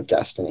team of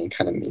destiny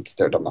kind of meets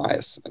their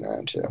demise in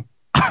round two.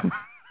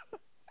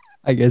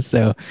 I guess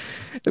so.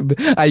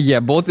 Yeah,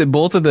 both of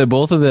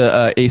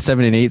the 8,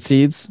 7, and 8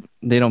 seeds,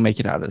 they don't make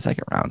it out of the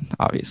second round,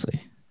 obviously.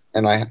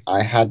 And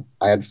I had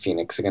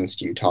Phoenix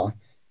against Utah,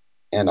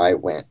 and I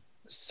went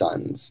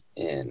Suns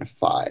in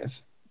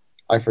 5.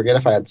 I forget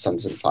if I had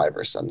Suns in 5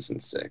 or Suns in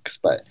 6,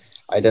 but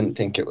I didn't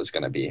think it was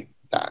going to be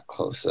that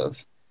close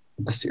of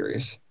a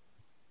series.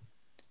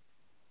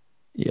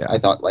 Yeah. I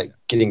thought like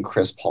getting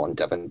Chris Paul and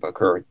Devin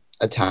Booker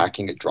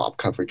attacking a drop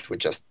coverage would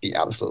just be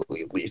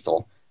absolutely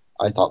lethal.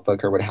 I thought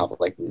Booker would have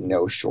like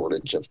no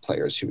shortage of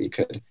players who he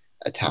could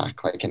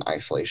attack like in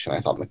isolation. I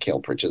thought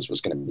Mikal Bridges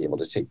was going to be able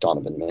to take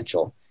Donovan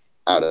Mitchell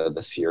out of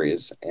the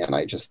series, and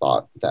I just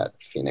thought that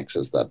Phoenix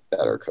is the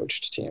better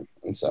coached team,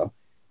 and so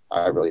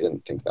I really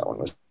didn't think that one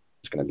was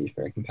going to be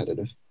very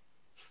competitive.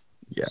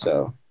 Yeah.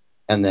 So,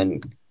 and then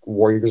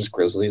Warriors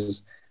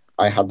Grizzlies,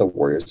 I had the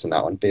Warriors in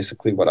that one.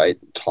 Basically, what I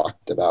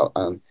talked about.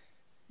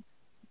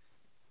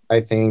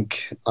 I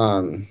think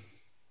the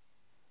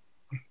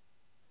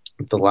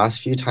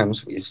last few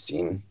times we've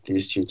seen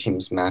these two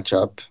teams match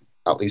up,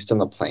 at least in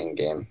the playing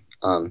game,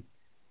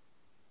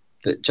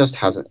 it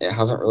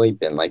hasn't really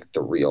been like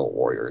the real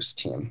Warriors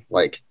team.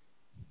 Like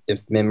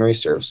if memory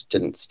serves,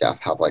 didn't Steph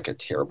have like a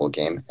terrible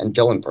game? And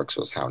Dylan Brooks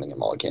was hounding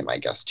him all game, I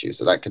guess, too.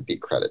 So that could be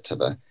credit to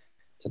the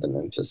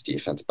Memphis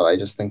defense. But I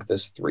just think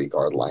this 3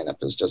 guard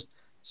lineup is just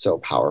so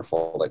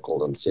powerful that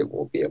Golden State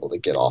will be able to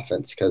get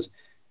offense because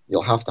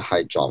you'll have to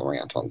hide John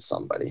Morant on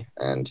somebody.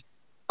 And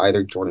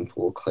either Jordan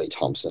Poole, Klay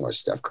Thompson, or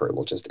Steph Curry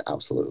will just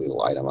absolutely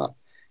light them up.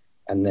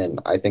 And then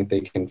I think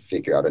they can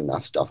figure out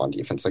enough stuff on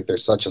defense. Like they're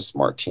such a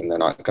smart team. They're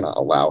not going to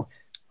allow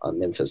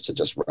Memphis to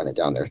just run it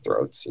down their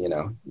throats. You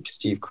know,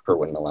 Steve Kerr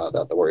wouldn't allow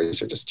that. The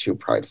Warriors are just too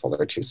prideful.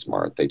 They're too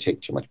smart. They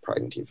take too much pride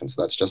in defense.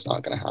 That's just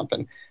not going to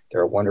happen.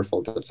 They're a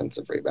wonderful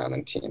defensive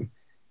rebounding team.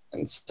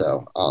 And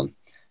so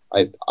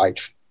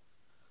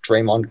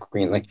Draymond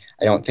Green, like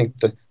I don't think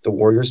the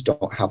Warriors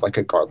don't have like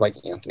a guard like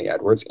Anthony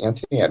Edwards.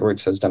 Anthony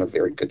Edwards has done a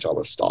very good job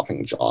of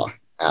stopping Ja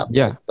at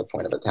like, the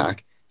point of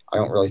attack. I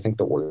don't really think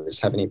the Warriors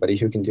have anybody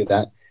who can do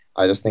that.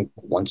 I just think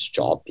once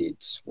Ja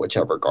beats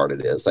whichever guard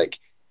it is, like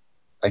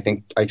I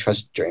think I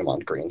trust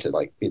Draymond Green to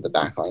like be the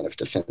back line of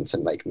defense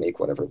and like make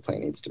whatever play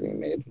needs to be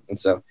made. And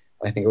so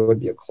I think it would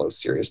be a close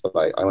series, but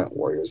I went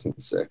Warriors in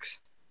 6.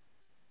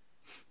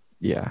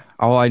 Yeah.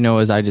 All I know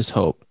is I just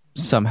hope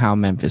somehow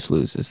Memphis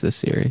loses this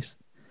series.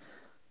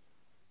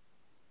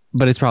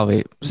 But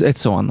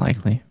it's so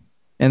unlikely.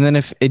 And then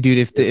if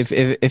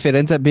it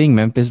ends up being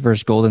Memphis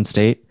versus Golden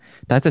State,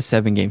 that's a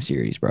 7-game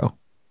series, bro.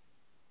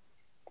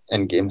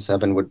 And game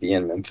 7 would be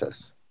in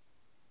Memphis.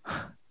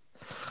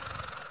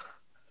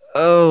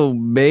 Oh,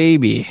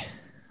 baby.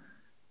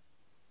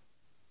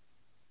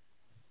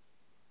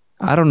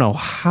 I don't know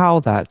how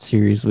that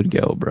series would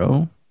go,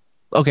 bro.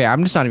 Okay,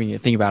 I'm just not even going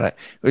to think about it.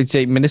 We'd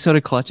say Minnesota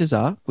clutches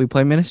up. We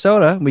play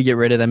Minnesota. We get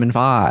rid of them in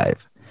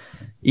 5.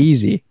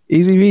 Easy.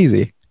 Easy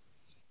peasy.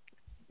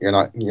 You're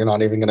not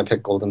even going to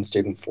pick Golden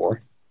State in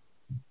 4?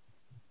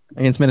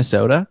 Against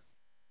Minnesota?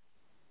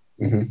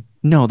 Mm-hmm.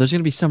 No, there's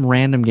going to be some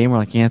random game where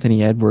like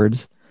Anthony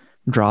Edwards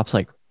drops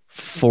like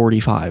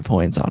 45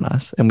 points on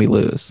us and we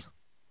lose.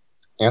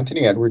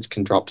 Anthony Edwards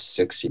can drop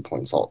 60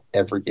 points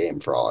every game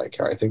for all I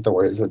care. I think the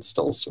Warriors would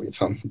still sweep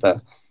him.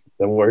 The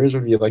Warriors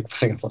would be like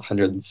putting up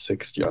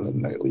 160 on a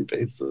nightly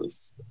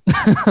basis.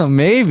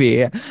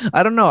 Maybe.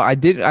 I don't know. I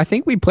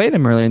think we played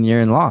him early in the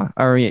year and lost.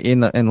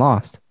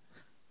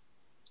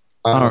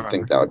 I don't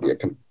think that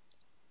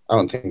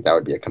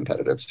would be a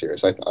competitive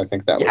series. I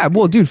think that. Yeah,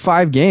 well, dude,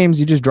 5 games.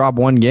 You just drop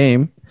one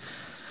game.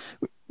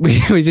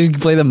 We just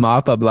play the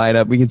mop-up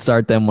lineup. We can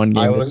start them one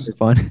game. It's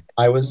fun.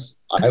 I was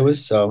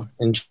so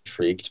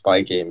intrigued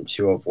by game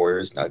 2 of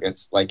Warriors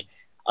Nuggets. Like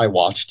I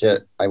watched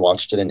it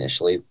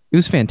initially. It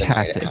was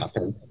fantastic. The night it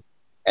happened.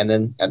 And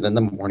then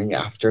the morning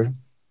after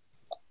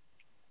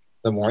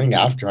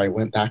I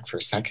went back for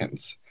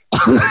seconds.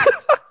 I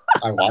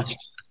watched.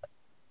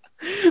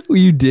 Well,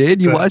 you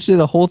did? You watched it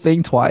a whole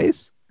thing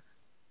twice?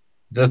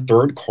 The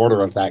third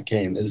quarter of that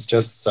game is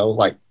just so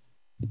like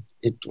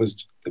it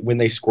was when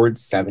they scored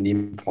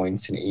 70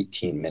 points in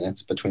 18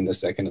 minutes between the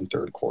second and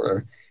third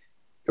quarter.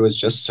 It was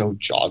just so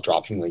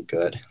jaw-droppingly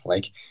good.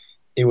 Like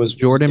it was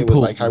Jordan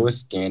Poole. Like it felt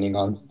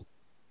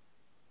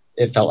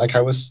like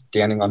I was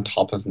standing on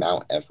top of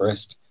Mount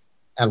Everest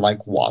and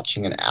like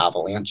watching an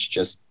avalanche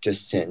just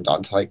descend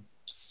onto like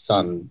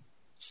some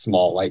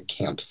small like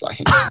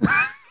campsite.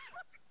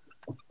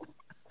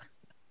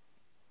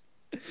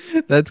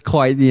 That's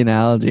quite the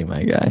analogy,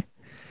 my guy.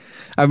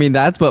 I mean,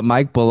 that's what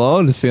Mike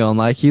Malone is feeling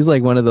like. He's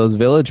like one of those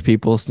village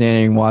people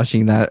standing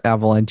watching that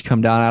avalanche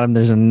come down at him.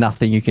 There's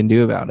nothing you can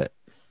do about it.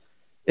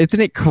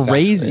 Isn't it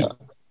crazy?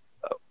 Exactly,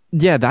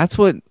 yeah, that's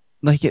what,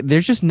 like,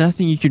 there's just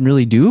nothing you can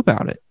really do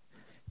about it.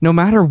 No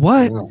matter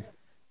what.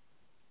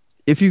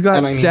 If you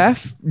got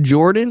Steph,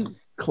 Jordan,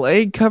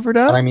 Clay covered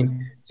up. And I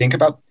mean, think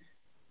about,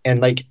 and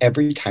like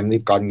every time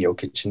they've gotten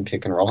Jokic in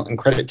pick and roll, and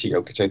credit to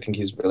Jokic, I think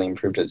he's really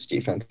improved his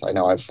defense. I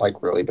know I've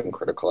like really been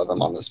critical of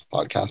him on this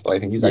podcast, but I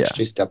think he's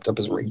actually stepped up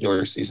his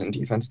regular season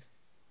defense.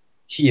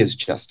 He is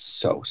just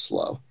so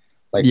slow.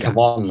 Like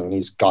Kevon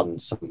Looney's gotten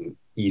some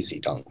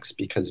easy dunks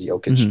because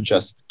Jokic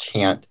just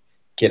can't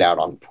get out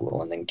on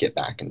Poole and then get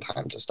back in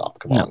time to stop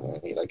Kevon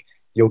Looney. Like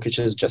Jokic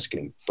is just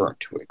getting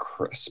burnt to a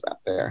crisp out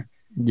there.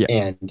 Yeah.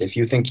 And if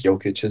you think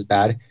Jokic is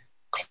bad,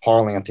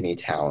 Karl Anthony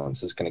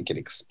Towns is going to get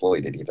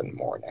exploited even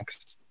more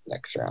next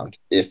round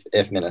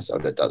if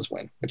Minnesota does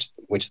win,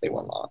 which they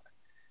will not.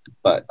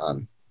 But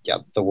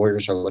the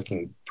Warriors are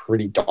looking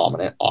pretty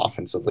dominant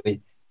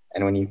offensively,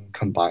 and when you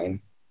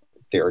combine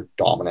their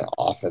dominant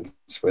offense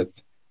with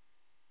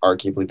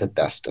arguably the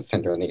best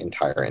defender in the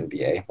entire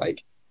NBA,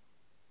 like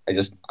I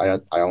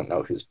don't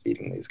know who's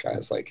beating these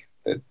guys. Like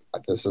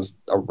this is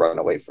a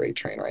runaway freight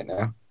train right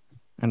now.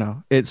 I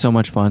know, it's so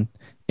much fun,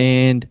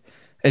 and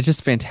it's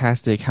just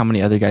fantastic how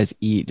many other guys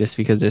eat just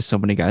because there's so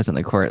many guys on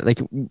the court. Like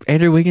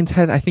Andrew Wiggins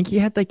I think he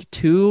had like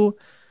 2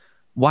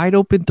 wide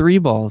open 3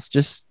 balls.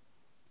 Just,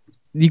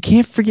 you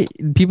can't forget,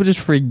 people just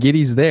forget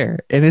he's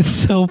there. And it's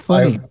so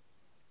funny.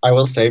 I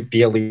will say I've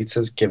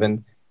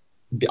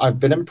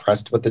been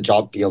impressed with the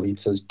job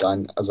Bielitsa's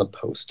done as a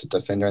post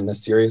defender in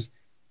this series.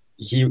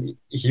 He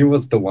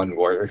was the one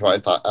Warrior who I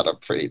thought had a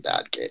pretty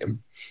bad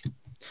game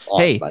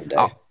on Monday.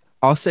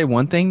 I'll say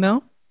one thing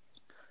though.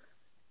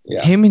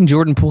 Yeah. Him and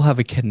Jordan Poole have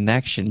a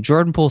connection.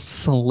 Jordan Poole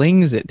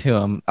slings it to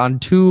him on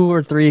 2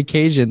 or 3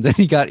 occasions, and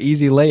he got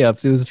easy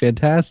layups. It was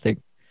fantastic.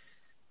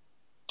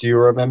 Do you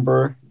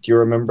remember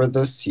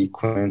the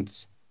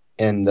sequence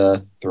in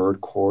the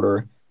third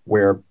quarter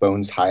where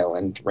Bones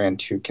Highland ran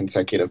 2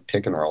 consecutive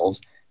pick and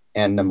rolls,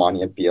 and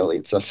Nemanja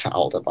Bjelica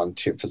fouled him on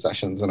 2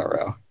 possessions in a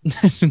row?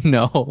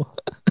 No,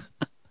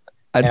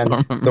 I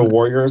don't remember. The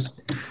Warriors.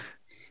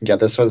 Yeah,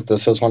 this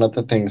was one of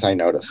the things I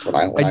noticed when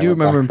I do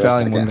remember him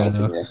fouling one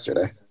guy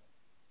yesterday.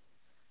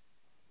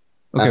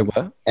 Okay,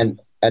 what? And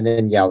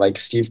then like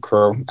Steve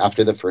Kerr,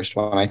 after the first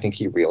one, I think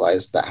he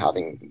realized that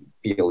having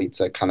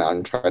Bjelica come out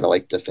and try to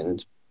like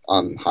defend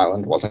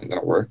Highland wasn't going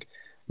to work.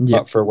 Yeah.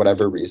 But for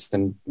whatever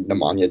reason,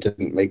 Nemanja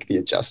didn't make the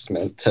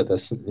adjustment to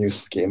this new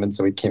scheme, and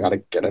so he came out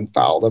again and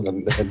fouled him,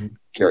 and then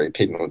Gary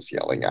Payton was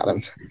yelling at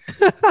him.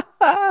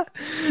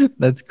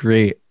 That's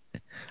great.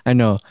 I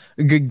know.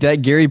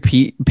 That Gary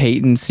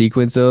Payton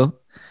sequence, though,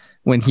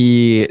 when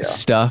he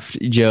stuffed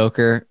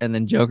Joker, and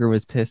then Joker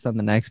was pissed on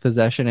the next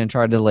possession and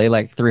tried to lay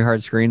like 3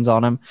 hard screens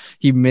on him.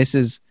 He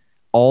misses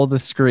all the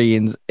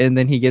screens, and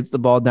then he gets the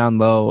ball down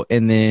low,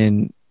 and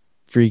then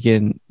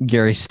freaking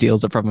Gary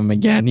steals it from him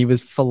again. He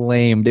was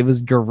flamed. It was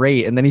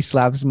great. And then he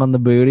slaps him on the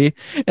booty,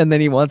 and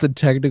then he wants a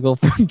technical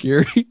from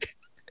Gary.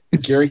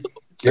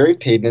 Gary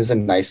Payton is a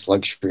nice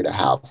luxury to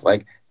have.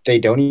 Like, they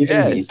don't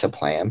even need to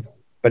play him.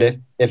 But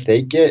if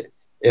they get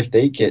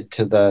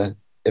to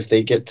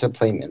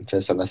play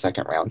Memphis in the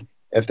second round,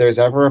 if there's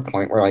ever a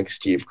point where like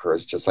Steve Kerr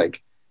is just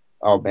like,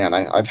 oh man,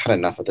 I've had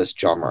enough of this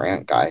John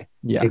Morant guy,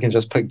 he can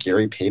just put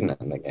Gary Payton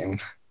in the game.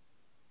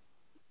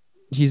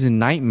 He's a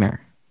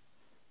nightmare.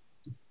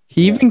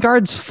 He even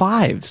guards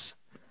 5s.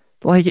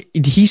 Like,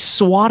 he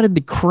swatted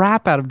the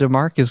crap out of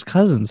DeMarcus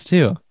Cousins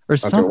too, or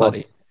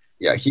somebody.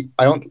 Well, yeah,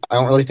 I don't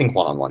really think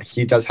one-on-one.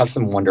 He does have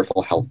some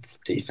wonderful help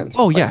defense.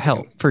 Oh yeah,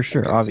 help for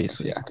sure,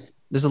 obviously. Yeah,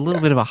 there's a little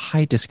Yeah, bit of a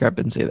height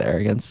discrepancy there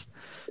against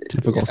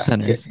typical yeah.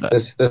 centers, but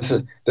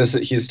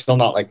He's still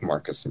not like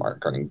Marcus Smart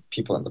guarding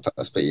people in the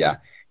post, but yeah,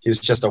 he's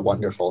just a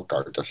wonderful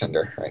guard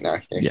defender right now.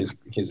 Yeah, yeah,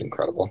 he's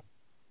incredible.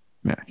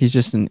 yeah, he's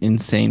just an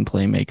insane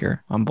playmaker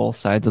on both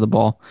sides of the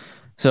ball.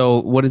 So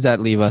what does that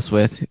leave us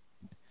with?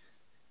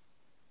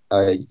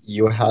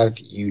 You have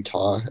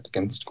Utah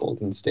against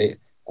Golden State,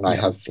 and I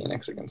Yeah, have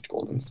Phoenix against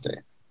Golden State.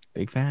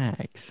 big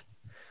facts.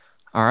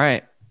 All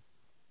right,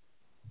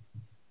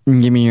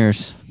 give me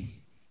yours.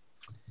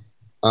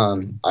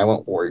 I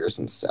want Warriors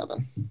in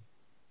 7,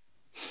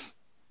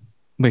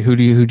 Wait, who'd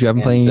you have him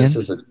and playing this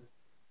again? is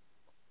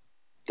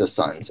the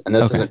Suns, and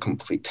this is Okay, a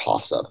complete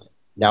toss up.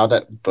 Now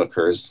that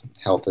Booker's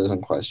health is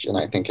in question,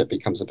 I think it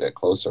becomes a bit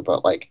closer,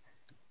 but like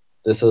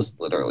this is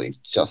literally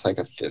just like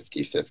a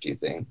 50-50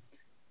 thing.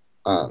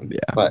 yeah,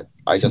 But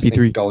I just think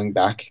CP3.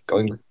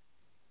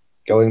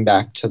 going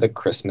back to the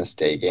Christmas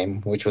Day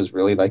game, which was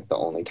really like the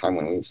only time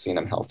when we've seen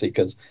him healthy,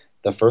 because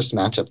the first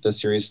matchup this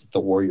series, the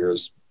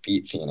Warriors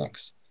beat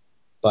Phoenix,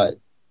 but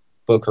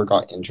Booker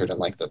got injured in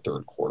like the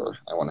third quarter,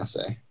 I want to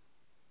say,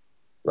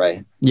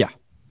 right? Yeah,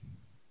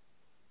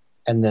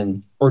 And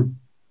then, or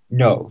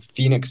no,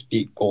 Phoenix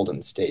beat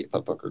Golden State,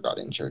 but Booker got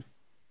injured.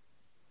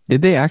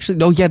 did they actually?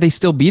 No, yeah, they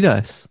still beat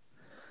us.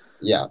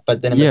 Yeah,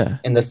 but then Yeah,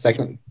 in the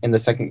second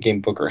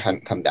game, Booker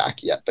hadn't come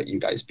back yet, but you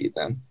guys beat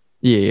them.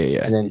 yeah, yeah,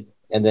 yeah,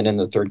 And then in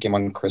the third game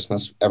on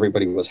Christmas,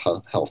 everybody was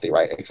healthy,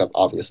 right? Except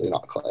obviously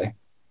not Clay,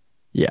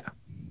 yeah.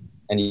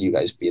 and you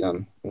guys beat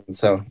them. And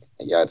so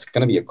yeah, it's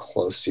gonna be a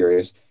close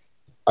series.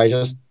 I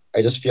just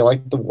feel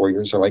like the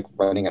Warriors are like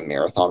running a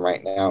marathon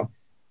right now,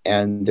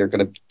 and they're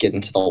gonna get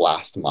into the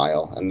last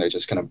mile, and they're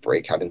just gonna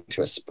break out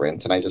into a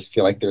sprint. And I just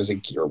feel like there's a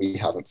gear we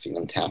haven't seen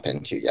them tap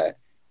into yet,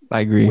 I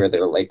agree. where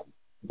they're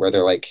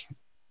like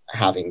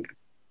having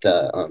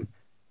the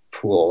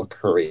Poole,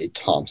 Curry,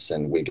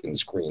 Thompson,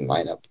 Wiggins, Green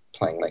lineup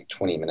playing like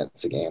 20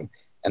 minutes a game,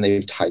 and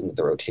they've tightened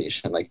the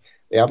rotation. Like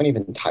they haven't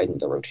even tightened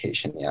the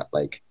rotation yet.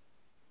 Like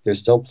they're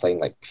still playing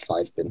like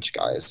 5 bench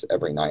guys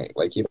every night,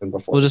 like even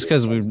before Well, the just game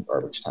because went we to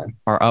garbage time.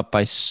 are up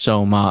by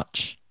so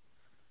much.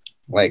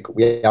 Like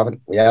we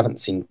haven't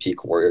seen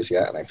peak Warriors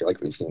yet, and I feel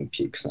like we've seen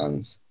peak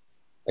Suns.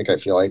 Like I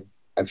feel like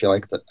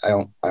that I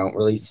don't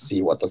really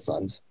see what the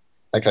Suns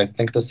like. I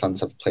think the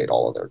Suns have played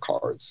all of their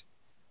cards,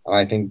 and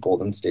I think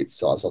Golden State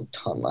still has a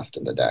ton left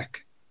in the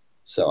deck.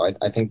 So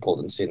I think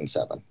Golden State in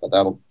 7, but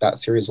that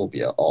series will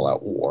be an all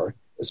out war,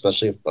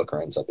 especially if Booker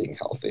ends up being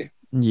healthy.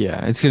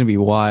 Yeah, it's gonna be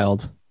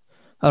wild.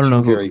 I don't know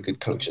Two who. very good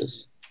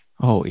coaches.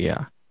 Oh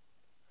yeah,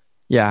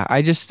 yeah.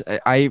 I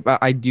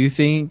do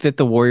think that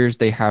the Warriors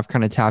they have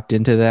kind of tapped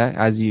into that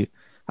as you.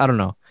 I don't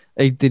know.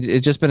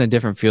 It's just been a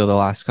different feel the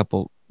last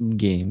couple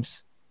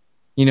games.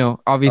 Oh yeah,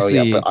 but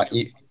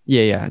Obviously,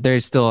 yeah, yeah.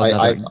 There's still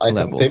another I think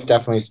level. they've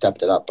definitely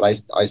stepped it up,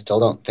 but I still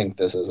don't think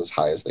this is as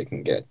high as they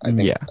can get.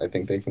 Yeah, I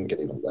think they can get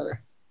even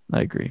better.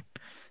 I agree.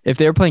 If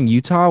they were playing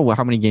Utah,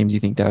 how many games do you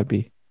think that would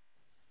be?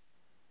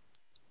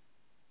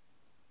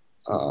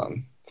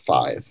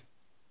 5.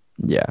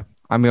 Yeah,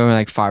 I'm going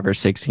like 5 or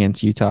 6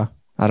 against Utah.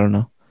 I don't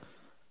know.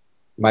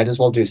 Might as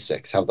well do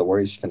 6. Have the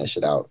Warriors finish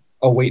it out.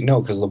 Oh wait,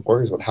 no, because the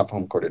Warriors would have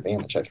home court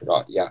advantage. I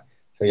forgot. Yeah,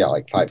 so yeah,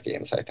 like 5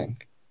 games. I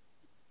think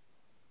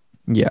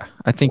Yeah,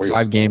 I think Warriors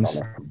five win it on games.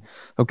 their home.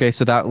 Okay,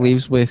 so that Yeah,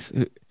 leaves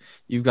with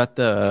you've got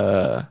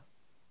the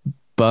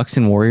Bucks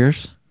and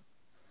Warriors,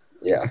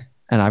 yeah,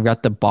 and I've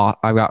got the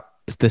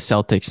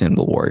Celtics and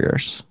the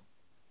Warriors.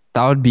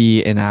 That would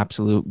be an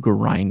absolute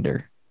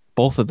grinder.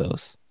 Both of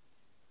those.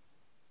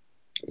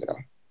 yeah.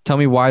 Tell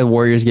me why the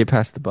Warriors get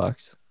past the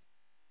Bucks.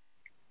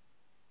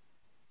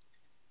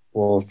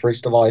 Well,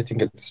 first of all, I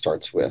think it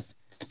starts with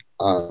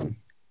um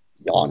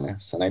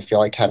Giannis, and I feel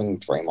like having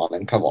Draymond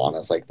and Kavon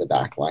as like the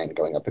back line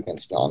going up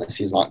against Giannis,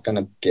 he's not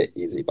gonna get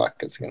easy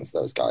buckets against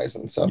those guys,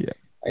 and so Yeah.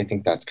 I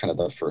think that's kind of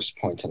the first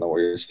point in the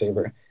Warriors'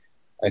 favor.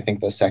 I think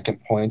the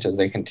second point is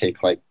they can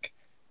take like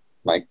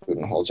Mike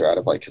Budenholzer out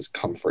of like his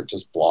comfort,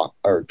 just block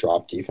or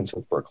drop defense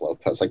with Brooke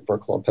Lopez. Like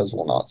Brooke Lopez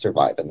will not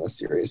survive in this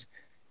series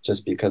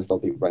just because they'll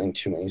be running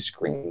too many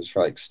screens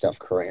for like Steph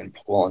Curry and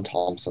Poole and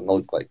Thompson.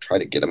 They'll like try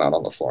to get him out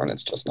on the floor and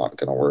it's just not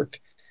going to work.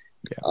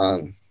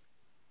 Yeah.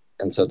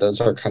 And so those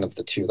are kind of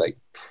the two like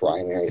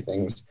primary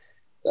things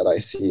that I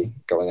see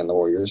going in the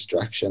Warriors'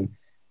 direction.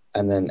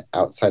 And then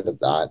outside of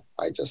that,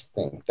 I just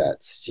think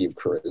that Steve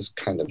Kerr is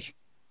kind of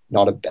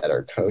not a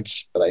better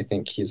coach, but I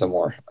think he's a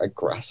more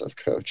aggressive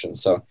coach. And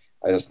so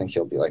I just think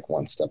he'll be like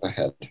one step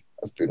ahead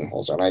of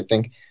Budenholzer. And I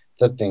think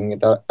the thing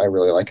that I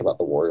really like about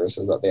the Warriors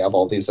is that they have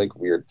all these like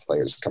weird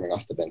players coming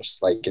off the bench.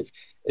 Like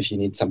if you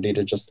need somebody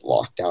to just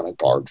lock down a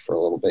guard for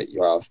a little bit,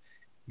 you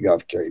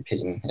have Gary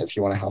Payton. If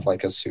you want to have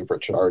like a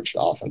supercharged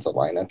offensive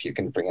lineup, you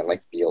can bring in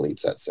like the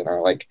elites at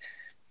center. Like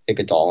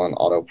Iguodala and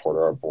Otto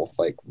Porter are both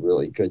like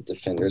really good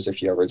defenders.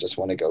 If you ever just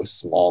want to go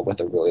small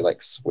with a really like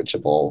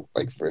switchable,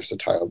 like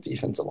versatile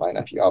defensive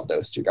lineup, you have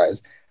those two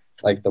guys.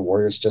 Like the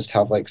Warriors just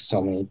have like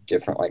so many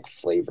different like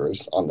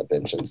flavors on the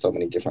bench and so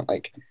many different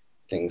like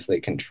things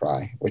they can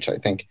try, which I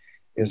think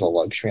is a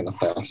luxury in the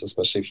playoffs,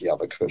 especially if you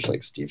have a coach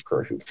like Steve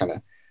Kerr who kind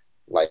of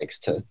likes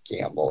to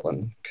gamble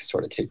and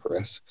sort of take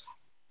risks.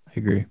 I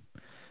agree.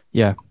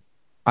 Yeah.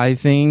 I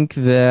think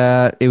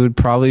that it would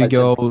probably But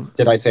go.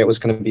 did I say it was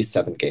going to be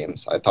 7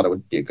 games? I thought it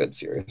would be a good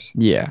series.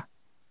 Yeah.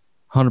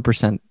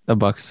 100% the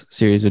Bucks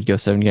series would go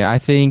 7 games. I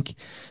think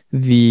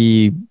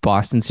the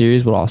Boston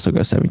series would also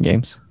go 7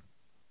 games.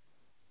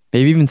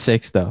 Maybe even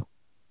 6, though.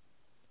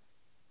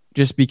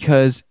 Just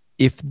because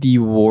if the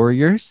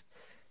Warriors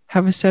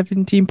have a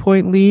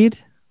 17-point lead,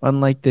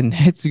 unlike the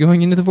Nets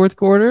going into the fourth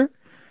quarter,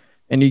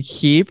 and you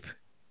keep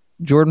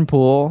Jordan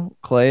Poole,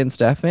 Clay, and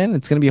Steph in,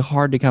 it's going to be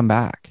hard to come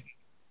back.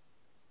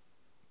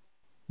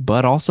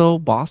 But also,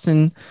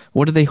 Boston,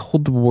 what do they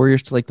hold the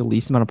Warriors to, like the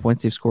least amount of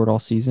points they've scored all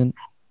season?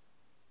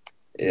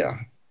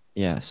 Yeah.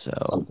 Yeah, so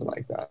something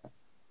like that.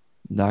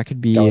 That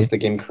could That was be, the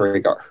game Curry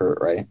got hurt,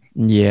 right?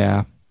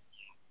 yeah.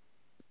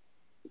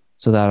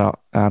 So that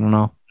I don't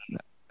know.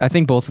 I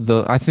think both of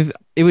those. I think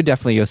it would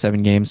definitely go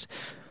 7 games,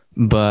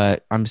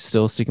 but I'm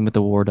still sticking with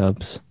the War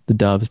Dubs, the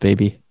Dubs,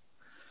 baby.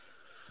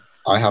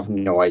 I have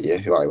no idea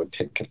who I would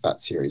pick if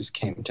that series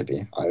came to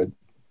be.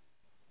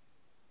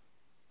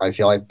 I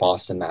feel like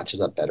Boston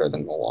matches up better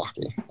than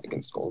Milwaukee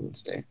against Golden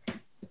State.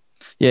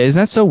 Yeah,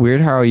 isn't that so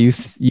weird? How you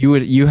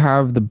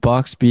have the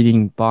Bucks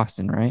beating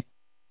Boston, right?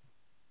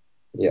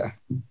 Yeah.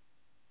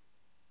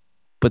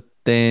 But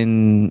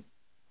then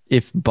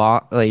if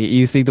like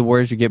you think the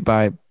Warriors would get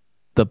by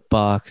the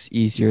Bucks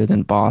easier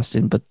than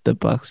Boston, but the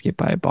Bucks get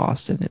by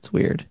Boston, it's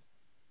weird.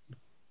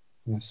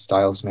 Yeah,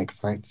 styles make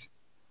fights.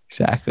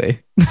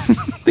 Exactly.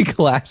 The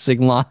classic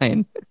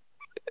line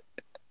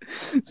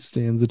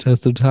stands the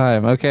test of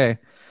time. Okay.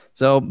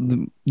 So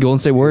Golden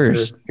State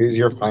Warriors. Who's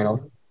your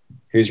finals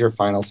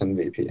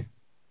MVP?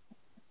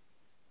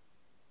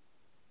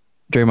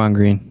 Draymond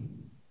Green.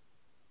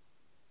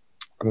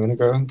 I'm gonna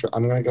go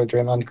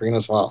Draymond Green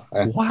as well.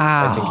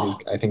 Wow.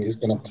 I think he's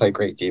gonna play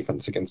great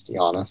defense against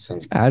Giannis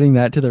and Adding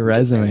that to the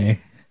resume.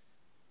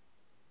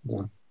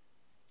 Yeah.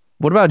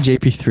 What about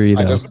JP3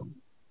 though?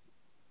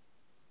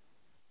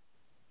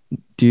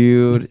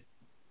 Dude.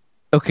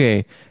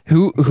 Okay.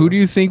 Who do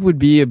you think would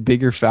be a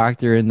bigger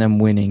factor in them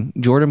winning?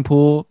 Jordan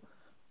Poole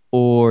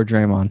or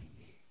Draymond?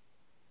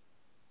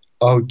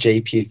 Oh,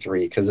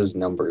 JP3 because his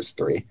number is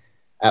 3.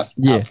 At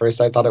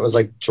first, I thought it was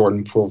like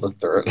Jordan Poole the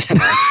third, and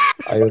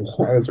I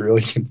was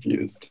really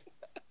confused.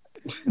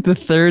 The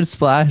third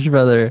Splash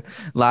Brother,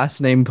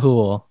 last name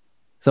Poole.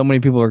 So many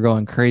people are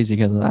going crazy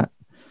because of that.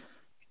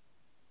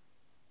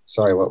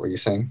 Sorry, what were you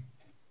saying?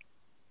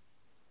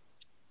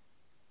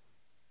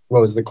 What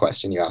was the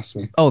question you asked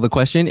me? Oh, the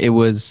question, it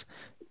was,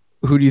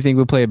 who do you think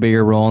would play a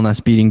bigger role in us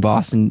beating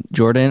Boston,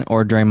 Jordan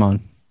or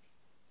Draymond?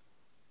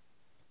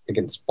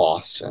 Against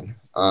Boston.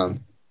 I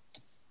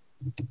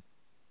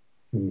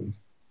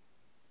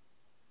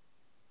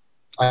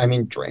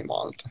mean,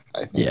 Draymond,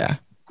 I think. Yeah.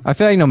 I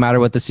feel like no matter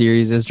what the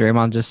series is,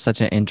 Draymond's just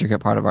such an intricate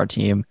part of our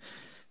team.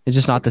 It's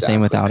just not the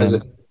same without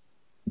him.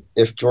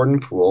 If Jordan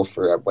Poole,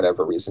 for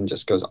whatever reason,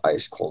 just goes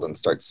ice cold and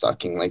starts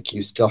sucking, like,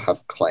 you still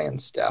have Clay and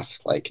Steph.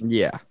 Like,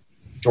 yeah.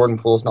 Jordan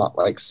Poole's not,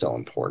 like, so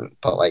important.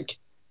 But, like,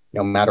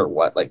 no matter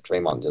what, like,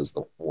 Draymond is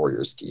the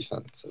Warriors'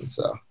 defense. And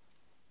so.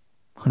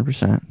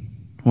 100%.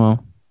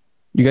 Well,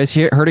 you guys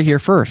heard it here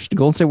first.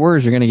 Golden State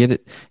Warriors are going to get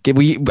it.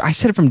 I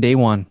said it from day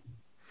one.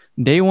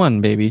 Day one,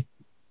 baby.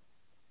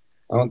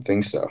 I don't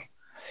think so.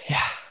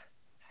 Yeah.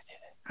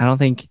 I don't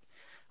think.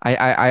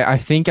 I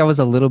think I was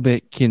a little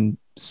bit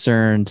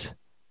concerned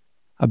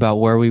about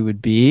where we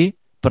would be,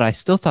 but I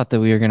still thought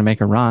that we were going to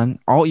make a run.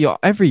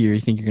 Every year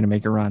you think you're going to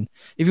make a run.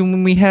 Even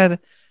when we had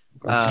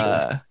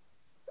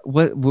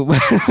what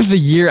the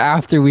year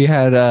after we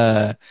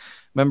had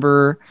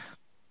remember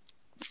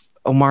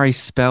Omari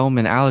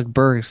Spellman, Alec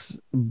Burks,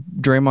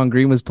 Draymond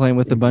Green was playing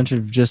with a bunch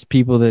of just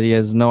people that he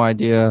has no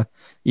idea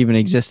even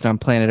existed on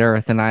planet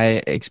Earth, and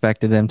I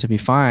expected them to be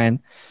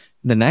fine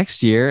the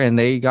next year, and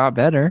they got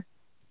better.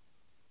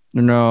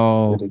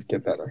 No, they did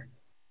get better.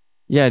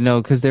 Yeah,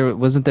 no, because there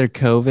wasn't there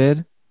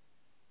COVID.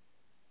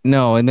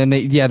 No, and then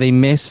they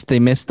missed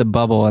the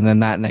bubble, and then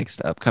that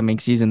next upcoming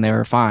season they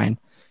were fine,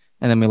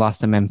 and then we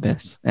lost to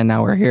Memphis, and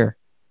now we're here.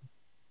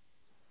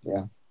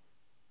 Yeah.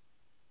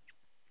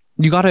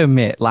 You got to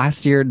admit,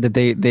 last year that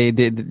they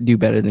did do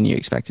better than you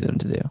expected them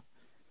to do.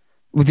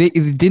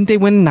 Didn't they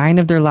win 9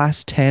 of their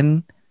last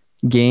 10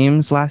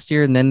 games last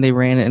year, and then they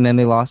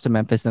lost to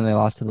Memphis, and then they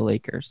lost to the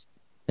Lakers.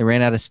 They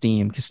ran out of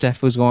steam because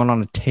Steph was going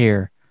on a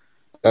tear.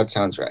 That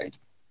sounds right.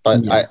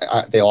 But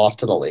yeah. They lost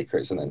to the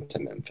Lakers and then to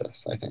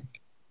Memphis, I think.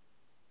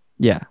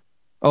 Yeah.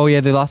 Oh, yeah,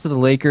 they lost to the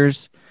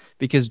Lakers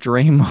because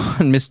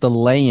Draymond missed the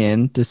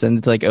lay-in to send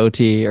it to like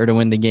OT or to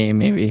win the game,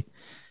 maybe.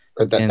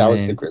 Or that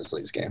was the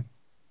Grizzlies game.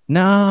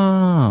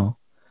 No.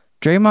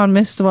 Draymond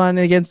missed one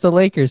against the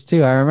Lakers,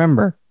 too. I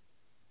remember.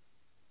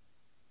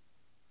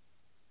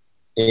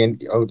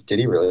 And, did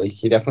he really?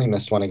 He definitely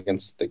missed one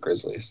against the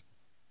Grizzlies.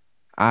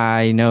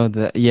 I know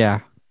that,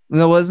 yeah.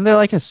 No, wasn't there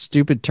like a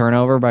stupid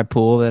turnover by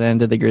Poole that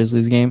ended the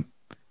Grizzlies game?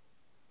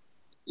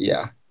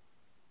 Yeah.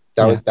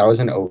 That was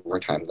in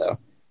overtime, though.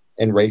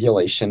 In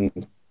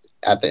regulation,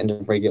 at the end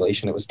of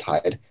regulation, it was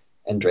tied.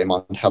 and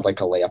Draymond had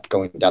like a layup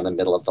going down the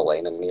middle of the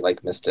lane, and he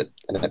like missed it,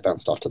 and it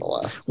bounced off to the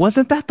left.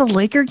 Wasn't that the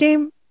Laker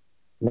game?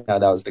 No,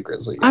 that was the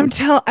Grizzly I'm game.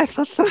 telling. I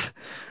thought that.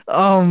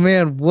 Oh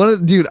man,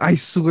 dude? I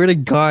swear to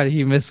God,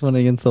 he missed one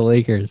against the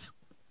Lakers.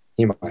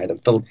 He might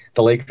have. The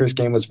Lakers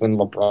game was when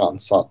LeBron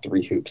saw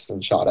 3 hoops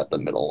and shot at the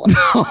middle one.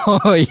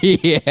 Oh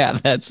yeah,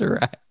 that's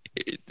right.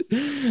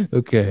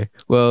 Okay.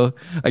 Well,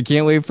 I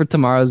can't wait for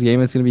tomorrow's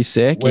game. It's gonna be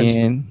sick. Which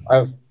And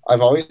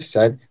I've always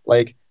said,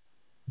 like,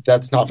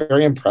 that's not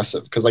very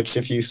impressive because like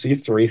if you see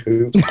 3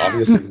 hoops,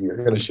 obviously you're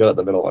gonna shoot at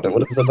the middle one. It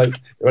would have been like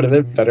it would have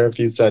been better if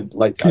you said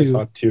like I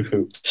saw 2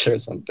 hoops or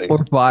something.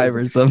 or 5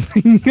 or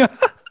something.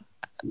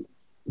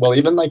 Well,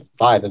 even like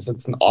 5, if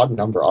it's an odd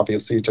number,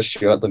 obviously you just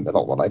shoot at the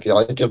middle one. I feel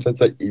like if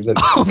it's an even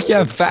Oh number,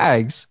 yeah,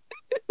 fags.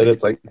 then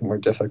it's like more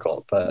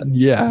difficult. But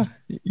Yeah.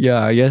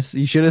 Yeah, I guess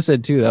you should have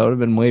said 2. That would have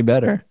been way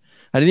better.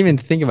 I didn't even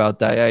think about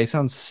that. Yeah, it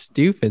sounds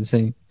stupid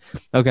saying.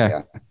 Okay.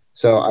 yeah,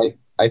 so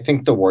I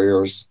think the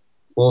Warriors.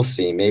 We'll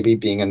see. Maybe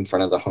being in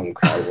front of the home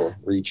crowd will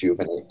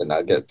rejuvenate the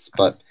Nuggets,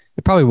 but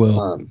It probably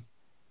will.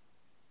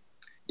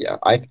 yeah,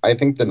 I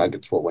think the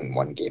Nuggets will win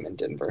one game in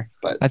Denver.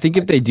 But I think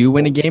if they do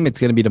win a game,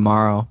 it's gonna be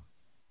tomorrow.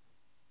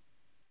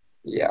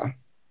 yeah,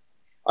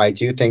 I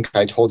do think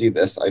I told you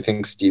this. I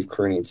think Steve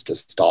Kerr needs to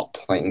stop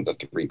playing the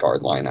 3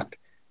 guard lineup.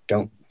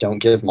 Don't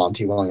give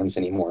Monty Williams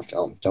any more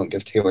film. Don't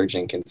give Taylor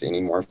Jenkins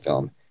any more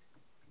film.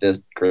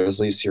 The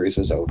Grizzlies series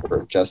is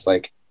over. Just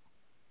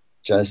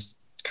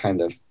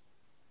kind of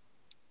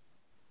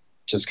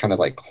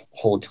like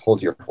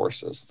hold your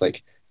horses.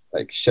 Like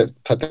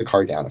put the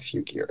car down a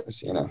few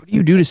gears. What do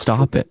you do to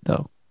stop it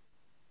though?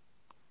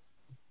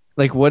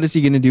 Like, what is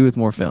he gonna do with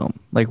more film?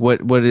 Like,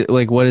 what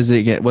is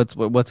it get? What's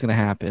gonna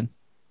happen?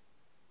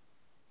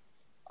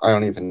 I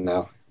don't even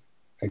know.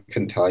 I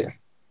couldn't tell you.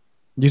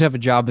 You'd have a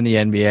job in the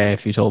NBA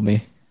if you told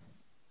me.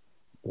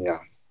 Yeah,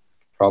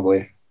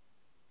 probably.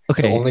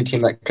 Okay. The only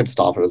team that could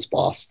stop it is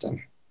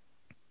Boston.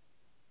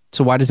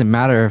 So why does it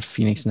matter if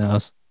Phoenix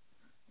knows?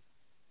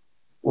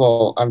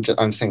 Well,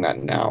 I'm saying that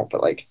now,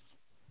 but like,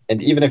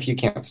 and even if you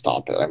can't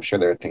stop it, I'm sure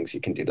there are things you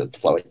can do to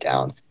slow it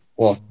down.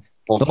 Well,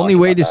 the only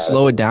way to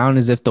slow it down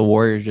is if the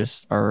Warriors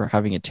just are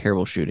having a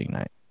terrible shooting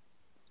night.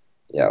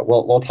 Yeah,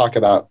 we'll talk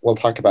about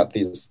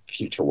these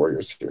future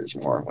Warriors series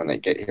more when they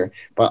get here.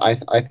 But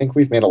I think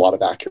we've made a lot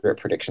of accurate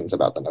predictions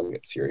about the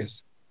Nuggets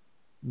series.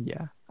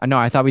 Yeah, I know.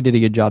 I thought we did a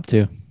good job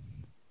too,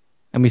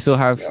 and we still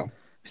got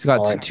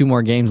All right. 2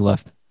 more games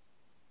left.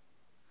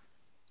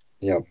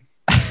 Yep.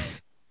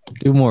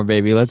 2 more,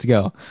 baby. Let's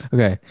go.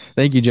 Okay.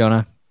 Thank you,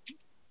 Jonah.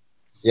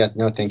 Yeah.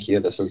 No, thank you.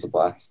 This was a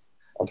blast.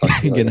 I'll talk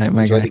to you Good later. night,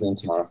 my Enjoy guy. the game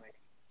tomorrow.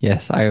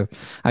 Yes,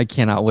 I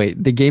cannot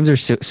wait. The games are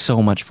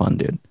so much fun,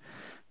 dude.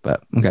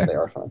 But okay. Yeah, they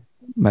are fun.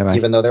 Bye.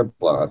 Even though they're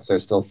blowouts, they're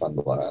still fun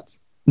blowouts.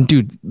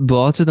 Dude,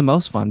 blowouts are the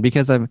most fun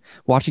because I'm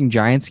watching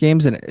Giants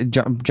games and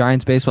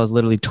Giants baseball is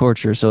literally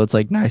torture. So it's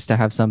like nice to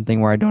have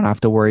something where I don't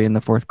have to worry in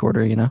the fourth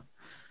quarter, you know?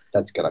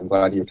 That's good. I'm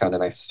glad you found a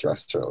nice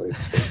stress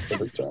release for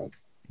the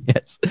Giants.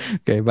 Yes.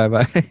 Okay. Bye.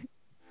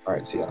 All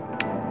right. See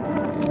ya.